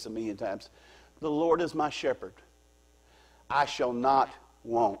have read this a million times. The Lord is my shepherd. I shall not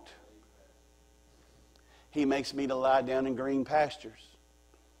want. He makes me to lie down in green pastures.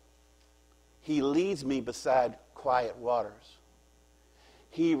 He leads me beside quiet waters.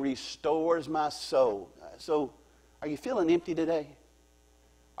 He restores my soul. So, are you feeling empty today?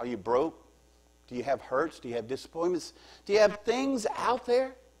 Are you broke? Do you have hurts? Do you have disappointments? Do you have things out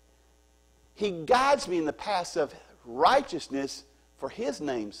there? He guides me in the paths of righteousness for His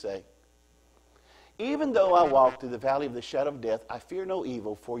name's sake. Even though I walk through the valley of the shadow of death, I fear no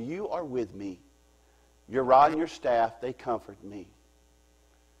evil, for you are with me. Your rod and your staff, they comfort me.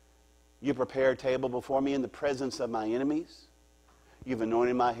 You prepare a table before me in the presence of my enemies. You've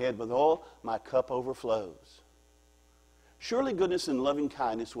anointed my head with oil. My cup overflows. Surely goodness and loving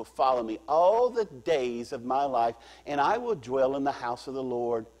kindness will follow me all the days of my life, and I will dwell in the house of the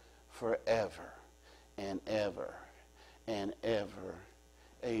Lord forever and ever and ever.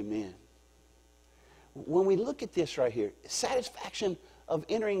 Amen. When we look at this right here, satisfaction of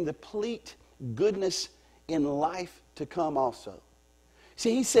entering the complete goodness in life to come also.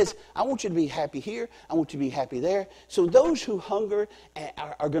 See, He says, I want you to be happy here. I want you to be happy there. So those who hunger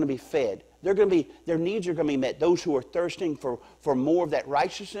are going to be fed. Their needs are going to be met. Those who are thirsting for more of that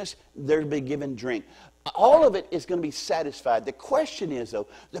righteousness, they're going to be given drink. All of it is going to be satisfied. The question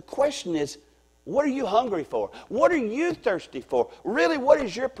is, what are you hungry for? What are you thirsty for? Really, what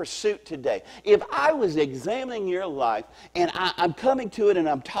is your pursuit today? If I was examining your life, and I'm coming to it and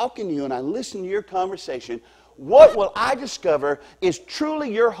I'm talking to you and I listen to your conversation, what will I discover is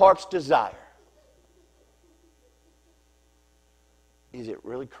truly your heart's desire? Is it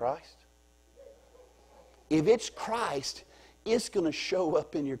really Christ? If it's Christ, it's going to show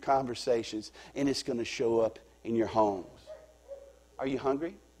up in your conversations, and it's going to show up in your homes. Are you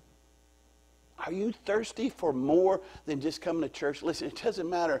hungry? Are you thirsty for more than just coming to church? Listen, it doesn't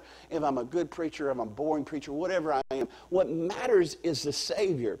matter if I'm a good preacher, if I'm a boring preacher, whatever I am. What matters is the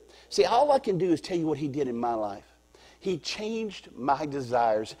Savior. See, all I can do is tell you what He did in my life. He changed my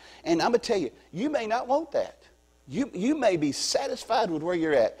desires. And I'm going to tell you, you may not want that. You may be satisfied with where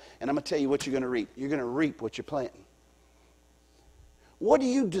you're at. And I'm going to tell you what you're going to reap. You're going to reap what you're planting. What do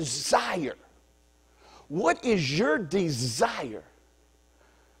you desire? What is your desire?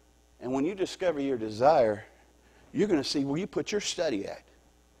 And when you discover your desire, you're going to see where you put your study at.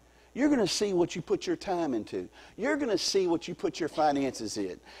 You're going to see what you put your time into. You're going to see what you put your finances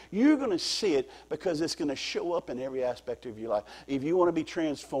in. You're going to see it because it's going to show up in every aspect of your life. If you want to be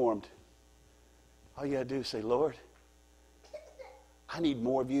transformed, all you got to do is say, Lord, I need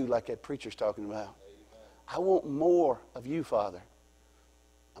more of you like that preacher's talking about. I want more of you, Father.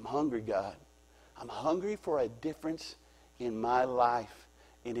 I'm hungry, God. I'm hungry for a difference in my life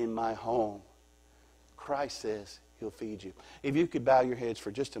and in my home. Christ says He'll feed you. If you could bow your heads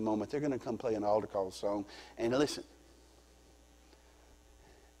for just a moment, they're going to come play an altar call song. And listen,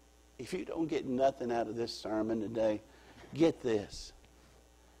 if you don't get nothing out of this sermon today, get this.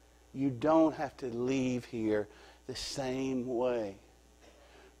 You don't have to leave here the same way.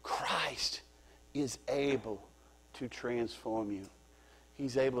 Christ is able to transform you.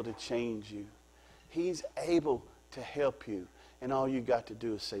 He's able to change you. He's able to help you. And all you got to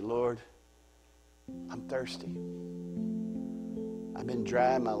do is say, Lord, I'm thirsty. I've been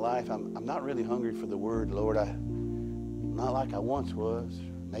dry in my life. I'm not really hungry for the Word, Lord. I'm not like I once was.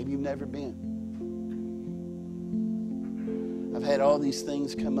 Maybe you've never been. I've had all these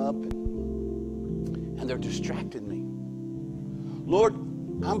things come up, and they're distracting me. Lord,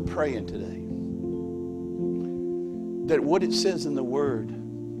 I'm praying today that what it says in the Word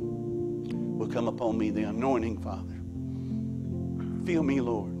will come upon me, the anointing, Father. Fill me,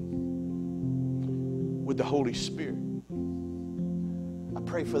 Lord, with the Holy Spirit. I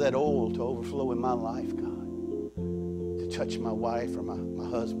pray for that oil to overflow in my life, God, to touch my wife or my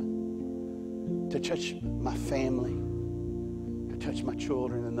husband, to touch my family, to touch my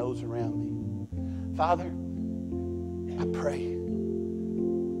children and those around me. Father, I pray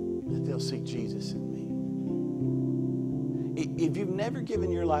that they'll see Jesus in me. If you've never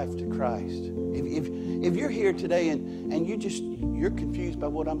given your life to Christ, if you're here today and you're confused by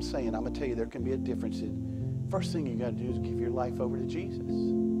what I'm saying, I'm going to tell you there can be a difference. First thing you got to do is give your life over to Jesus.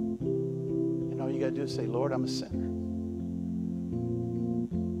 And all you got to do is say, Lord, I'm a sinner.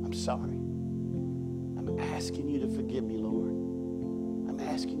 I'm sorry. I'm asking you to forgive me, Lord. I'm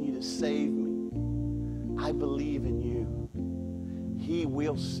asking you to save me. I believe in you. He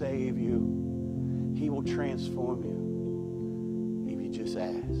will save you. He will transform you. If you just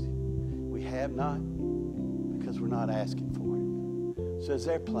ask. We have not because we're not asking for it. So as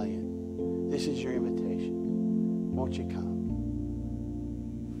they're playing, this is your invitation. Won't you come?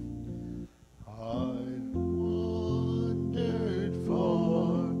 I've wandered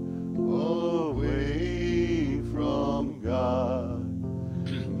far away from God.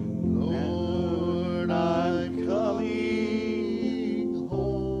 Lord, I'm coming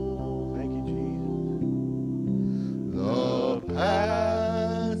home. Thank you, Jesus. The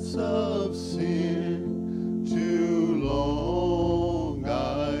paths of sin too long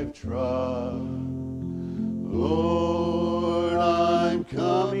I've trod. Lord, I'm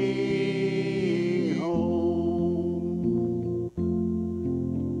coming home.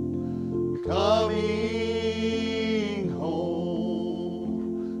 Coming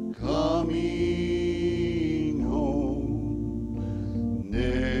home. Coming home.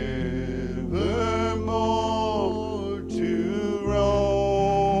 Never more to roam.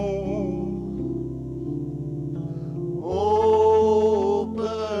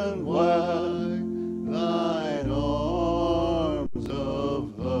 Open wide thine arms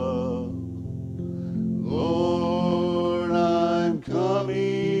of love. Lord, I'm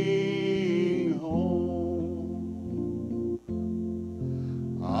coming home.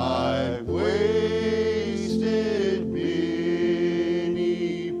 I've wasted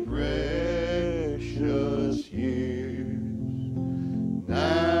many precious years.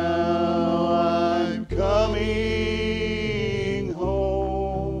 Now I'm coming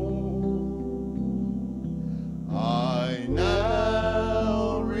home. I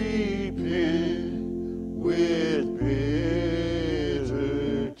now repent with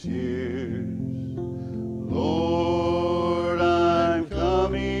bitter tears. Lord, I'm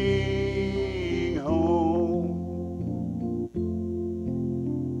coming home.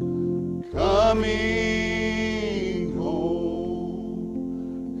 Coming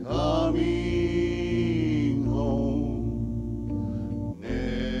home. Coming home.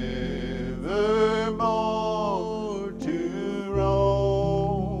 Never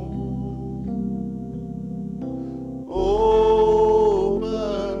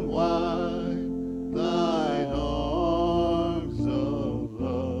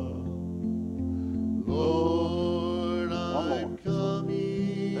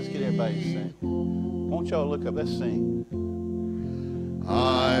everybody sing. Won't y'all look up? Let's sing.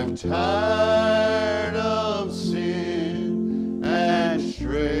 I'm tired of sin and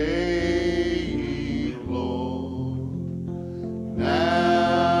straying, Lord.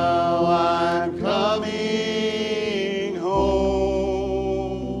 Now I'm coming home.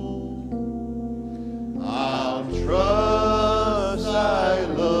 I'll trust thy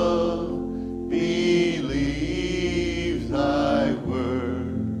love, believe thy word.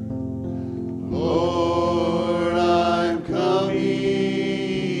 Lord, I'm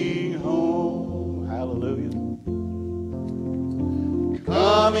coming home. Hallelujah.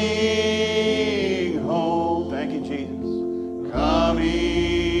 Coming home. Thank you, Jesus.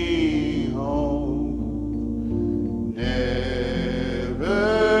 Coming home.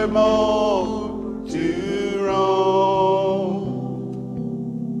 Never more to roam.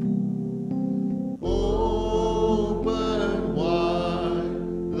 Open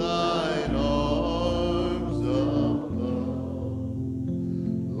wide thine arms above.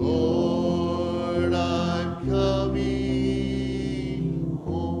 Lord, I'm coming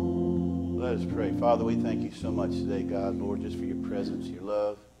home. Let us pray. Father, we thank you so much today, God, Lord, just for your presence, your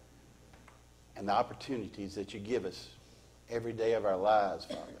love, and the opportunities that you give us every day of our lives,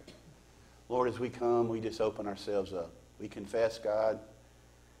 Father. Lord, as we come, we just open ourselves up. We confess, God,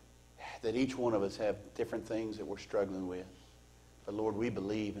 that each one of us have different things that we're struggling with. But Lord, we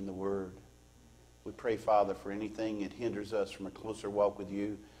believe in the Word. We pray, Father, for anything that hinders us from a closer walk with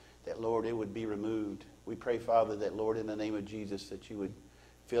you, that, Lord, it would be removed. We pray, Father, that, Lord, in the name of Jesus, that you would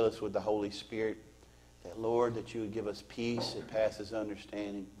fill us with the Holy Spirit, that, Lord, that you would give us peace that passes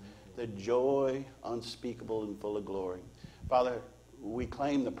understanding, the joy unspeakable and full of glory. Father, we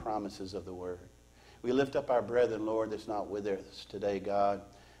claim the promises of the Word. We lift up our brethren, Lord, that's not with us today, God.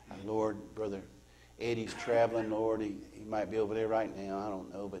 Lord, Brother Eddie's traveling, Lord. He might be over there right now. I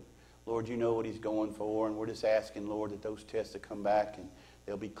don't know. But, Lord, you know what he's going for. And we're just asking, Lord, that those tests will come back and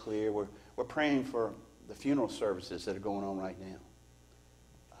they'll be clear. We're praying for the funeral services that are going on right now.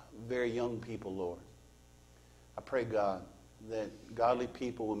 Very young people, Lord. I pray, God, that godly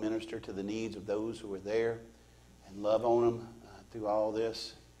people will minister to the needs of those who are there and love on them through all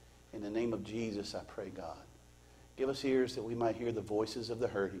this. In the name of Jesus, I pray, God. Give us ears that we might hear the voices of the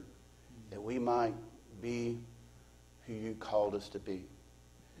hurting, that we might be who you called us to be.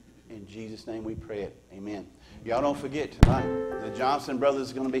 In Jesus' name we pray it. Amen. Y'all don't forget tonight, the Johnson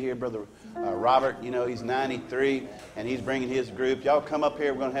brothers are going to be here. Brother Robert, you know, he's 93, and he's bringing his group. Y'all come up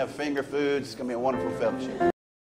here. We're going to have finger foods. It's going to be a wonderful fellowship.